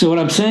 Yeah. So what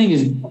I'm saying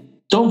is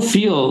don't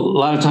feel a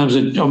lot of times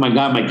that, oh my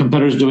God, my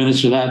competitor's doing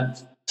this or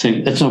that.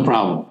 Saying that's no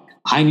problem.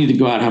 I need to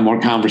go out and have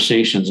more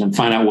conversations and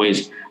find out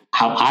ways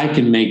how I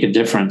can make a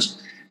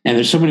difference. And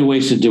there's so many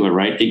ways to do it,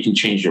 right? You can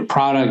change your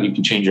product, you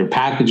can change your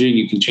packaging,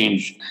 you can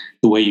change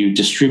the way you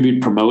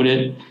distribute, promote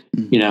it,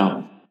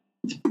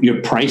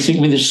 your pricing. I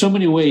mean, there's so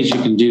many ways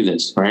you can do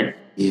this, right?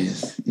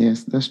 Yes,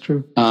 that's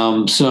true.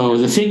 So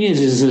the thing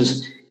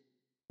is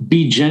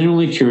be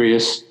genuinely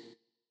curious,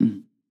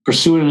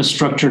 pursue it in a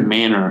structured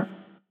manner,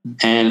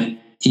 and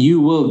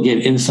you will get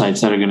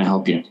insights that are going to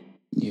help you.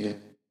 Yeah.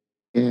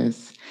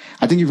 Yes.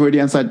 I think you've already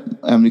answered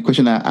the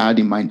question I had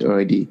in mind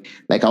already.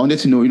 Like I wanted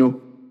to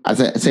know, as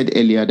I said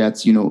earlier,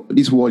 that,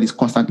 this world is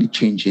constantly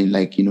changing,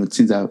 like,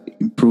 things are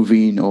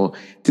improving or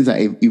things are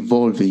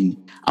evolving.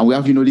 And we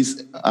have,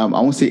 this, I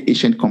won't say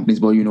ancient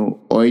companies, but,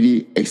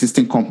 already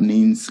existing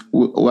companies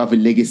who have a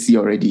legacy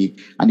already,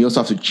 and they also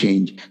have to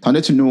change. So I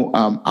wanted to know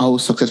how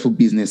successful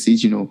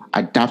businesses,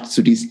 adapt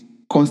to this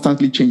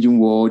constantly changing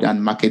world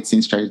and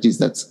marketing strategies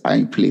that are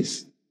in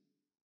place.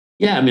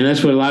 Yeah, I mean,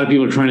 that's what a lot of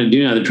people are trying to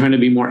do now. They're trying to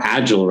be more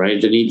agile, right?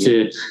 They need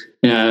to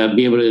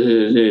be able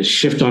to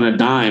shift on a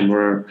dime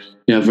or,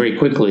 very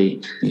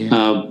quickly.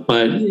 Yeah.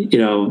 But,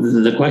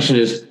 the question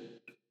is,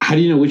 how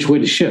do you know which way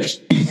to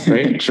shift,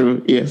 right?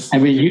 True, yes. I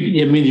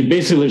mean,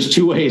 basically there's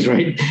 2 ways,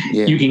 right?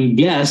 Yeah. You can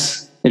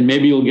guess, and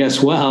maybe you'll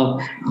guess well,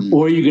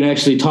 or you can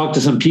actually talk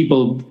to some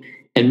people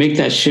and make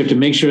that shift and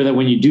make sure that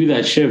when you do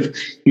that shift,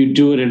 you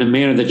do it in a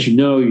manner that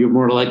you're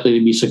more likely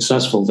to be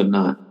successful than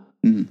not.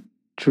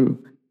 True.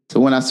 So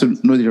one has to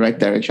know the right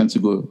direction to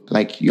go.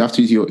 Like you have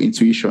to use your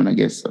intuition, I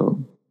guess.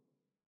 So.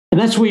 And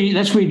that's where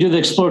you do the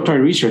exploratory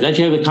research. That's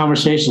you have the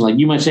conversation. Like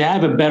you might say, I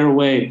have a better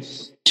way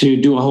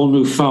to do a whole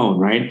new phone,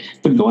 right?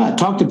 But go out,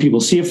 talk to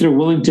people, see if they're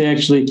willing to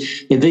actually,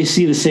 if they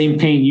see the same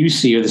pain you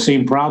see or the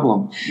same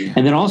problem. Yeah.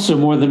 And then also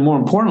more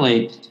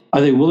importantly,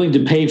 are they willing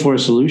to pay for a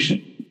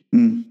solution?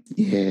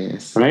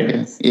 Yes.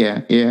 Right?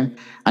 Yeah.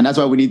 And that's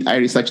why we need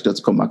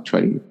iresearch.com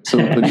actually. So,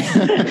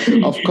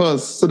 of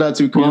course, so that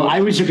we can... Well,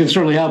 iResearch can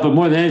certainly help, but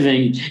more than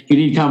anything, you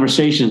need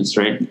conversations,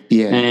 right?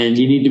 Yeah. And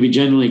you need to be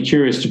genuinely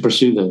curious to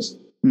pursue those.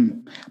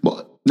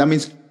 But that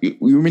means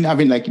we mean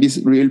having like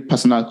these real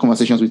personal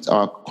conversations with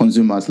our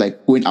consumers,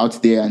 like going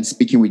out there and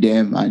speaking with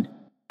them and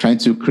trying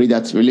to create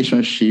that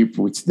relationship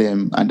with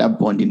them and that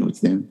bonding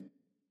with them.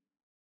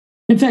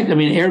 In fact, I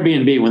mean,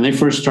 Airbnb, when they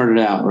first started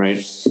out,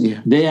 right,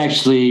 they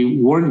actually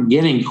weren't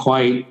getting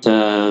quite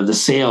the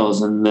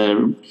sales and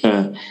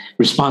the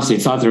response they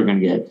thought they were going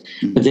to get.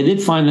 But they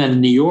did find that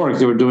in New York,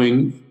 they were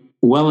doing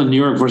well in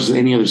New York versus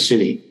any other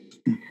city.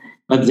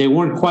 But they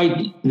weren't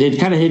quite, they'd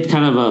kind of hit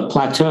kind of a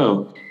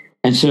plateau.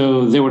 And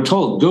so they were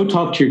told, go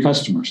talk to your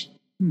customers.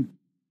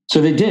 So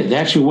they did. They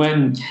actually went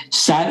and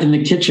sat in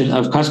the kitchen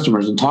of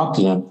customers and talked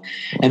to them.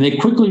 And they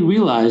quickly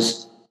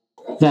realized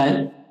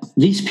that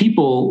these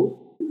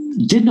people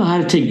didn't know how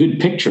to take good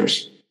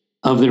pictures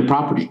of their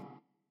property.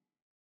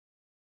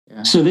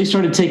 Yeah. So they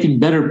started taking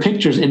better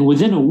pictures, and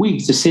within a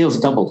week, the sales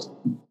doubled.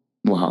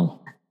 Wow.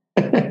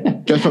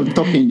 Just from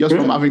talking, just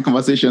from having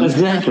conversations.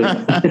 Exactly.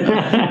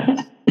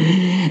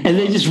 And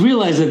they just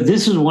realized that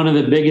this is one of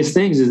the biggest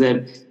things, is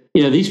that,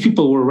 you know, these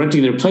people were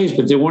renting their place,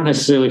 but they weren't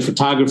necessarily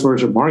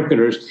photographers or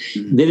marketers.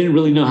 Mm-hmm. They didn't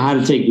really know how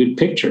to take good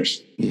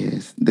pictures.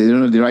 Yes. They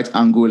don't know the right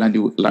angle and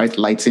the right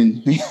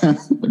lighting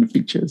for the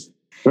pictures.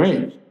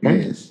 Right.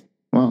 Yes.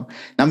 Wow.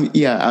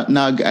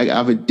 Now I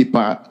have a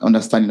deeper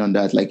understanding on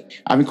that.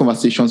 Like, having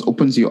conversations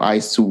opens your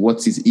eyes to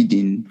what is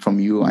hidden from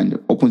you, and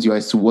opens your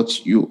eyes to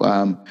what you're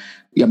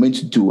meant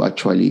to do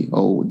actually,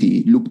 or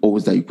the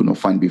loopholes that you could not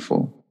find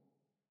before.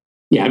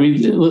 Yeah, I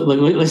mean,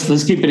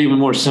 let's keep it even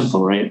more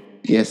simple, right?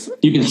 Yes.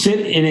 You can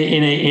sit in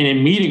a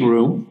meeting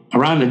room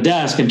around a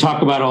desk and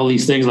talk about all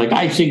these things, like,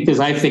 I think this,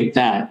 I think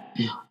that,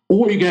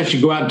 or you can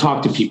actually go out and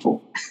talk to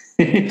people.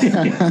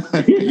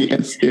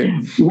 Yes.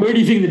 Yeah. Where do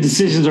you think the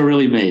decisions are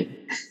really made?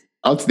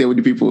 Out there with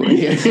the people.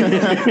 Yes.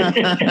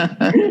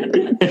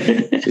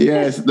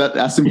 Yes, that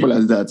as simple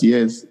as that.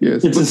 Yes.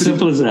 It's as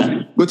simple as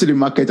that. Go to the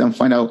market and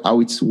find out how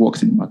it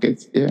works in the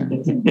market. Yeah.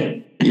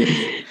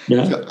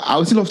 Yeah. So I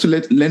would still love to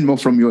learn more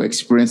from your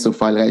experience so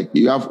far. Like,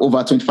 you have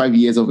over 25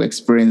 years of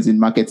experience in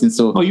marketing.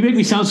 So you make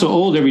me sound so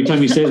old every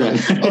time you say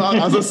that.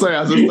 I'm so sorry.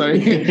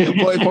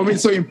 But for me,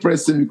 it's so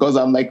impressive, because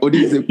I'm like,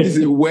 this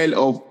is a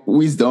well of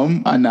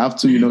wisdom, and I have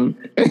to,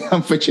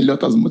 fetch a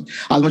lot as much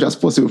as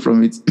possible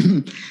from it.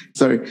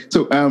 Sorry.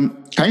 So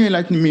can you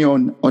enlighten me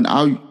on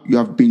how you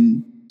have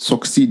been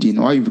succeeding,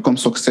 or how you've become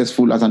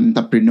successful as an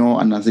entrepreneur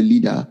and as a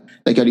leader?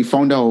 Like, you're the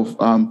founder of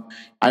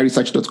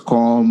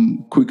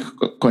iResearch.com, Quick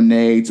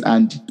Connect,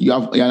 and you're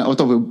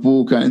out of a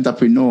book, you're an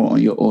entrepreneur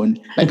on your own.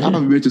 Like, how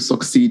have you been able to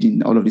succeed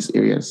in all of these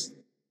areas?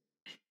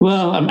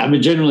 Well,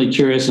 I'm generally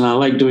curious, and I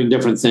like doing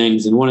different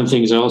things. And one of the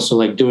things I also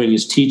like doing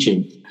is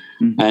teaching.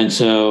 Mm-hmm. And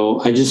so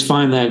I just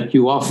find that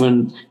you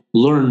often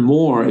learn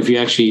more if you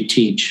actually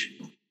teach,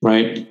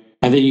 right?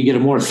 I think you get a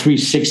more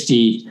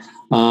 360.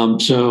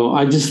 So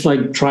I just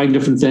like trying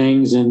different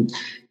things, and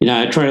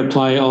I try to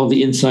apply all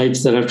the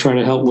insights that I've tried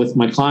to help with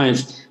my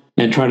clients,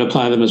 and try to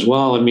apply them as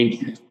well. I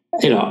mean,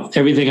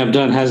 everything I've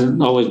done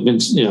hasn't always been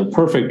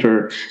perfect,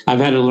 or I've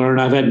had to learn.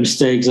 I've had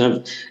mistakes.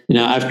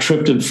 I've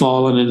tripped and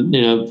fallen,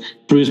 and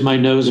bruised my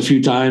nose a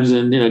few times,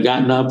 and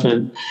gotten up,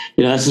 and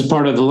that's just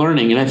part of the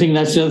learning. And I think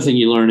that's the other thing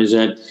you learn, is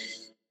that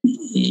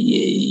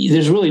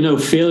there's really no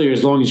failure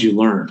as long as you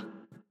learn.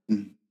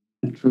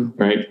 True.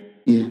 Right.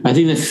 Yeah. I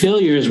think the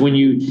failure is when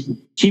you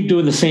keep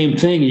doing the same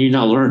thing and you're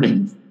not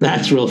learning.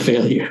 That's real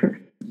failure.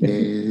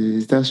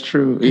 Yes, that's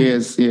true.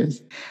 Yes.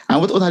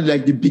 And what are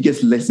like the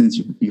biggest lessons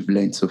you've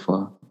learned so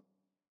far?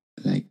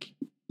 Like,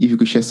 if you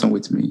could share some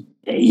with me.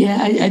 Yeah,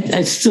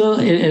 I still,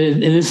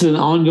 and this is an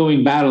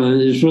ongoing battle,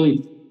 and it's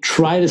really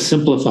try to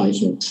simplify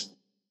things.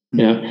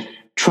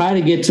 Try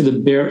to get to the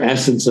bare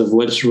essence of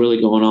what's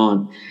really going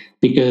on,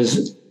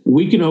 because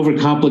we can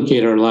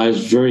overcomplicate our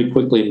lives very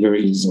quickly and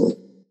very easily.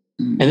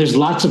 And there's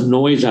lots of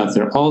noise out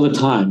there all the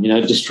time,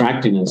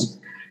 distracting us.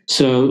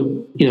 So,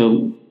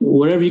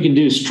 whatever you can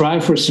do,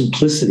 strive for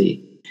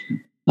simplicity,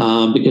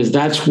 because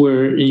that's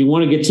where you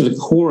want to get to the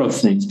core of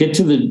things, get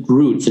to the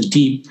root, the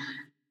deep,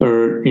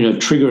 or,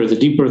 trigger, the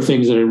deeper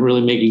things that are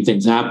really making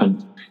things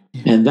happen.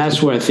 And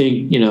that's where I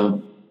think,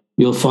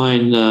 you'll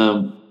find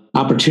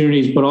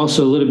opportunities, but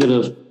also a little bit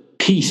of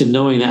peace in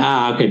knowing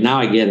that, okay, now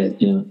I get it.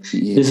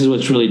 This is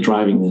what's really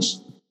driving this.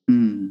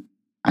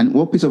 And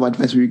what piece of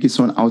advice would you give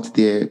someone out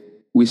there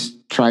who is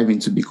striving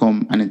to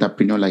become an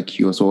entrepreneur like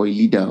you, or a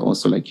leader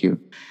also like you?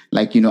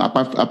 Like,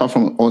 apart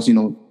from us,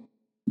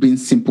 being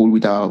simple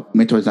with our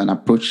methods and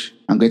approach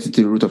and getting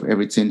to the root of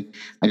everything,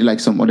 I do like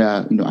some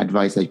other,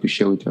 advice that you could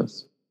share with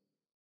us.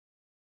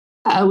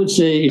 I would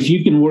say if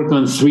you can work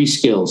on 3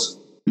 skills,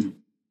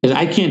 because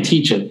I can't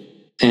teach it.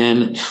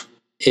 And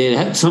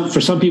for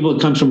some people,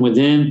 it comes from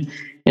within,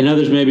 and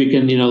others maybe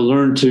can,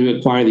 learn to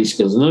acquire these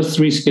skills. And those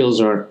 3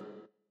 skills are: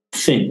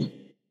 think.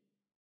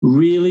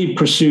 Really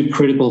pursue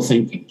critical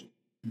thinking,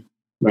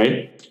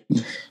 right?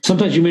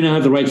 Sometimes you may not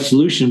have the right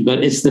solution,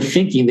 but it's the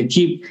thinking that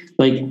keep,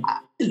 like,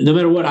 no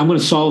matter what, I'm going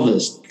to solve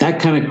this. That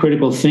kind of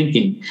critical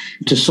thinking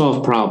to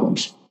solve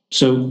problems.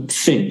 So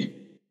think.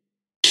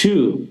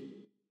 2,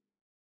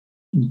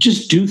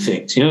 just do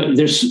things.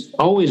 There's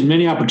always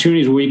many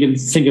opportunities where you can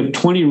think of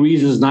 20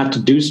 reasons not to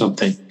do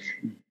something,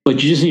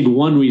 but you just need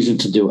one reason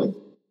to do it.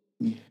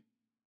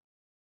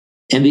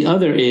 And the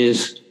other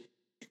is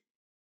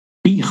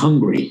be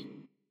hungry.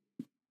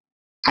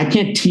 I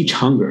can't teach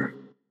hunger.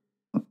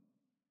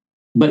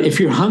 But if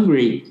you're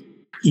hungry,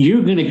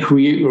 you're going to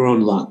create your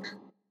own luck.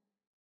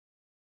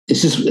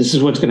 This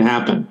is what's going to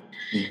happen.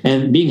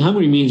 And being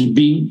hungry means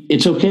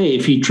it's okay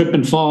if you trip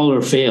and fall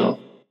or fail,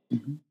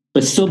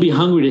 but still be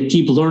hungry to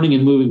keep learning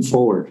and moving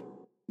forward.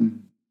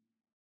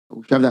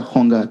 We have that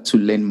hunger to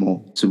learn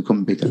more, to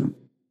become better.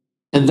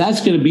 And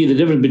that's going to be the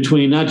difference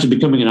between not just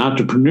becoming an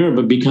entrepreneur,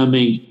 but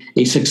becoming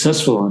a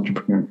successful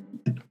entrepreneur.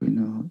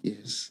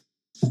 Yes.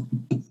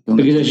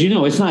 Because as you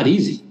know, it's not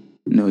easy.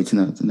 No, it's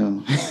not.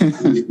 No.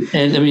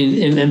 And I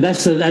mean, and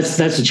that's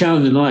a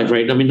challenge in life,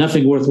 right? I mean,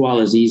 nothing worthwhile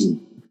is easy.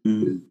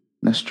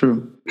 That's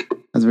true.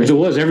 That's if it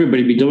was,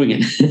 everybody be doing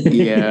it.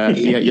 yeah,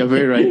 you're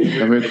very right.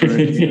 You're very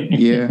correct.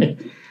 Yeah.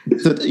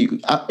 So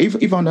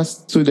if I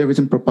understood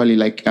everything properly,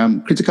 like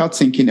critical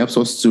thinking helps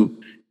us to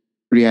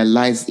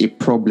realize a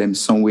problem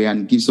somewhere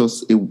and gives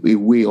us a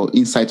way or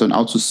insight on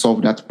how to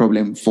solve that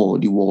problem for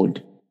the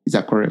world. Is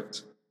that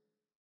correct?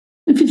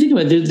 If you think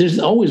about it, there's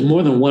always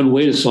more than one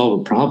way to solve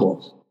a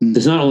problem.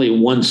 There's not only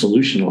one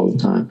solution all the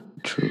time.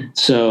 True.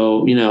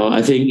 So,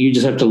 I think you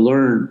just have to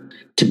learn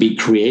to be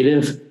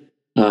creative,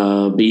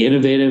 be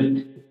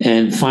innovative,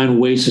 and find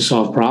ways to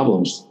solve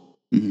problems.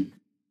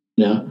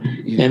 Yeah.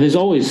 And there's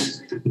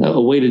always a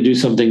way to do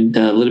something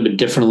a little bit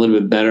different, a little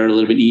bit better, a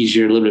little bit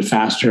easier, a little bit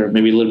faster,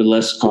 maybe a little bit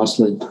less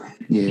costly.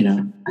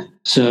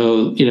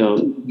 So,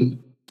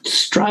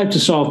 strive to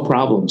solve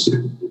problems.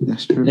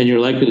 That's true. And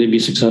you're likely to be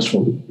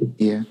successful.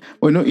 Yeah.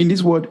 Well, in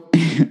this world,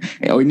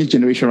 or in this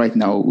generation right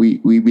now, we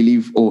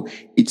believe,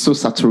 it's so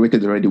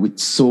saturated already with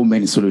so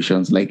many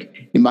solutions.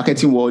 Like the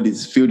marketing world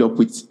is filled up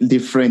with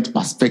different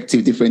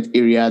perspectives, different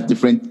areas,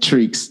 different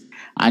tricks.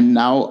 And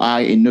now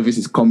a novice,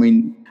 is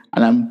coming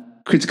and I'm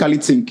critically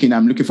thinking,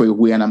 I'm looking for a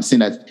way, and I'm seeing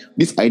that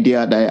this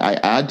idea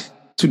that I had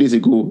 2 days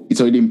ago,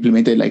 it's already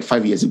implemented like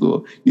 5 years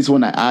ago. This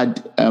one I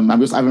had, I'm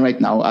just having right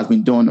now, has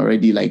been done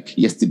already like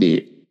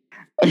yesterday.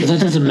 But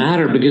that doesn't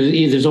matter because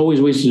there's always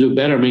ways to do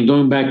better. I mean,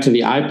 going back to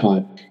the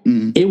iPod,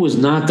 it was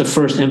not the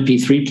first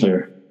MP3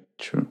 player.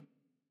 True.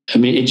 I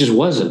mean, it just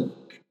wasn't.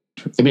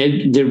 True. I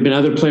mean, there have been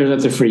other players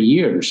out there for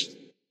years.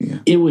 Yeah.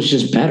 It was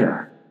just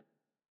better.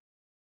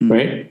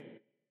 Right?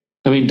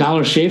 I mean,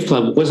 Dollar Shave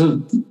Club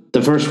wasn't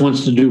the first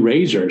ones to do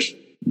razors.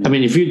 I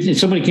mean, if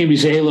somebody came to you and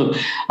say, hey, look,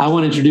 I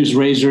want to introduce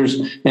razors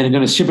and I'm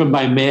going to ship them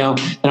by mail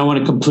and I want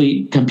to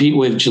compete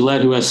with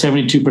Gillette, who has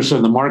 72%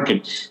 of the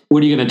market,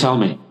 what are you going to tell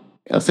me?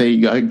 I'll say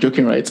you're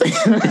joking, right?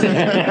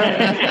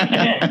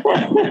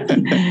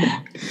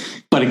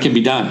 But it can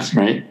be done,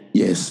 right?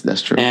 Yes,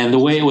 that's true. And the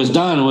way it was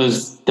done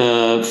was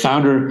the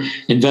founder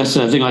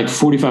invested, I think, like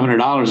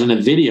 $4,500 in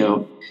a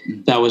video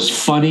that was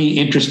funny,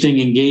 interesting,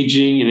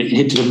 engaging, and it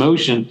hit the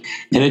emotion,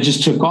 and it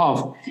just took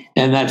off.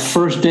 And that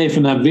first day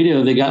from that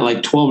video, they got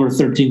like 12 or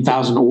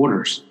 13,000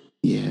 orders.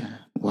 Yeah.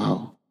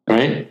 Wow.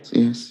 Right?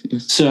 Yes.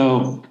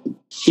 So,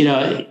 it's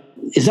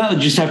not that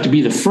you just have to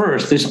be the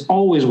first. There's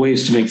always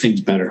ways to make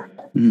things better.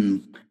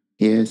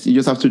 Yes, you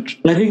just have to.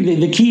 But I think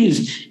the key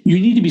is you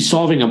need to be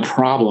solving a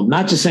problem,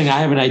 not just saying I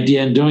have an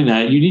idea and doing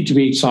that. You need to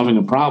be solving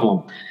a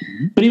problem.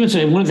 But even so,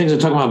 one of the things I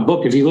talk about in the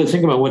book, if you really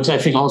think about what's I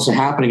think also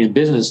happening in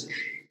business,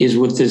 is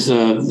with this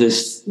I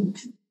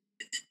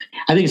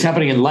think it's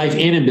happening in life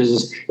and in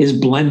business, is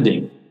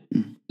blending.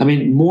 I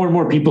mean, more and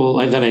more people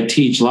that I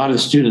teach, a lot of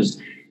the students,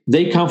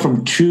 they come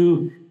from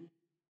two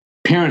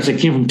parents that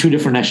came from two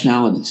different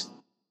nationalities.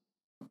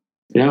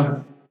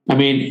 I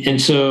mean,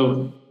 and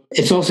so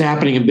it's also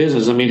happening in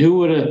business. I mean, who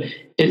would have,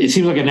 it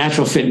seems like a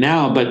natural fit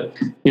now, but,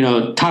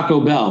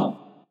 Taco Bell,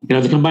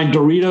 they combine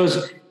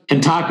Doritos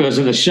and tacos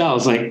in the shell.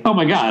 It's like, oh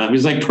my God, I mean,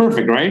 it's like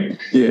perfect, right?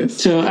 Yes.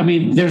 So, I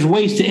mean, there's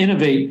ways to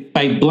innovate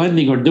by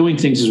blending or doing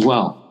things as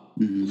well.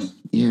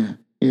 Yeah,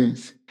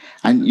 yes.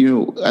 And,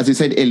 as you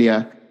said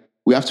earlier,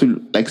 we have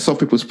to solve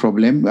people's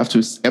problem. We have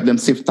to help them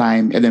save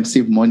time, help them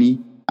save money,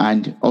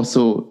 and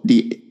also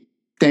the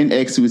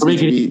 10x with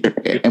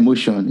the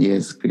emotion.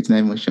 Yes, creating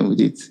an emotion with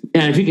it.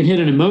 Yeah, if you can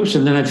hit an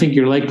emotion, then I think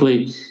you're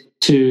likely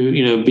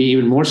to, be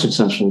even more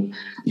successful.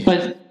 Yeah.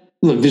 But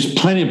look, there's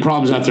plenty of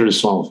problems out there to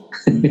solve.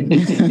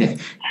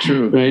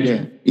 True. Right?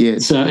 Yeah.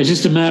 Yes. So it's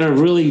just a matter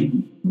of really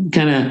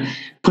kind of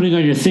putting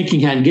on your thinking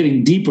hat and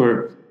getting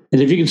deeper.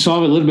 And if you can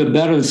solve it a little bit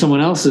better than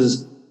someone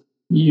else's,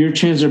 your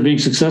chances of being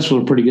successful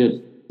are pretty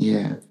good.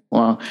 Yeah.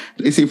 Wow.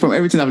 You see, from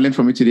everything I've learned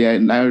from you today, I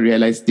now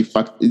realize the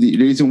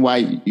reason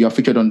why you are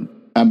featured on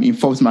in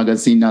Forbes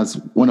magazine as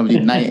one of the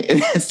 9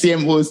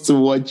 CMOs to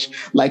watch.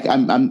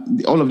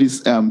 All of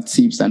these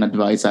tips and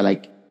advice are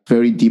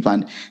very deep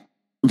and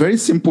very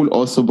simple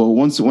also, but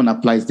once one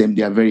applies them,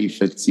 they are very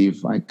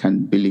effective. I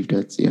can believe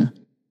that. Yeah.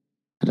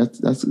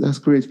 That's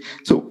great.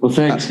 So, well,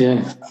 thanks.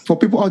 Yeah. For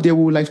people out there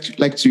who would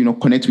like to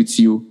connect with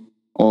you,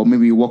 or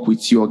maybe work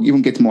with you, or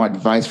even get more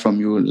advice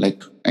from you,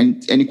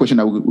 any question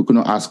that we could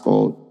not ask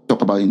or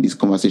talk about in this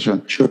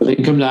conversation. Sure. They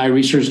can come to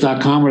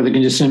iResearch.com, or they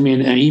can just send me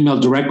an email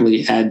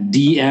directly at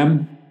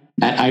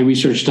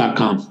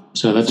dm@iresearch.com.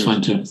 So that's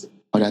fine too.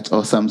 Oh, that's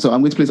awesome. So I'm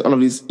going to place all of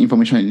this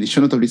information in the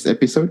show note of this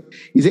episode.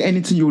 Is there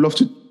anything you would love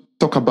to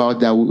talk about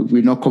that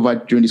we've not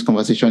covered during this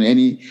conversation?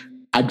 Any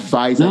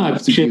advice? No, I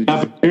appreciate the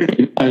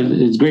opportunity.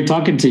 It's great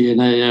talking to you,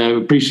 and I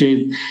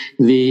appreciate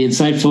the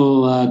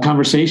insightful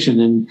conversation.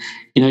 And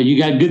you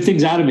got good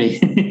things out of me.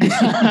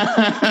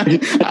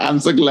 I'm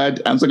so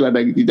glad I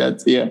did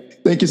that. Yeah,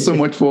 thank you so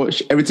much for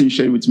everything you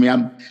shared with me.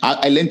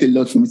 I learned a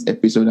lot from this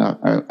episode.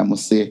 I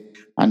must say,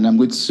 and I'm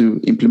going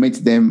to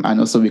implement them and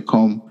also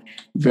become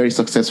very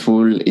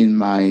successful in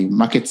my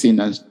marketing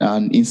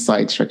and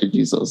insight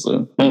strategies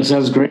also. That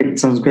sounds great.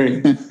 Sounds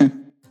great.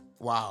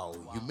 Wow,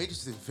 you made it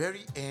to the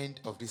very end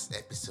of this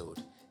episode.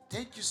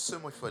 Thank you so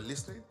much for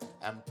listening.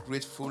 I'm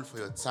grateful for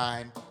your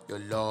time, your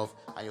love,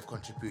 and your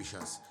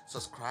contributions.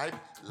 Subscribe,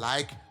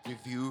 like,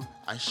 review,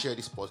 and share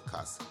this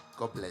podcast.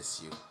 God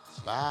bless you.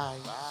 Bye.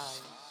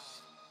 Bye.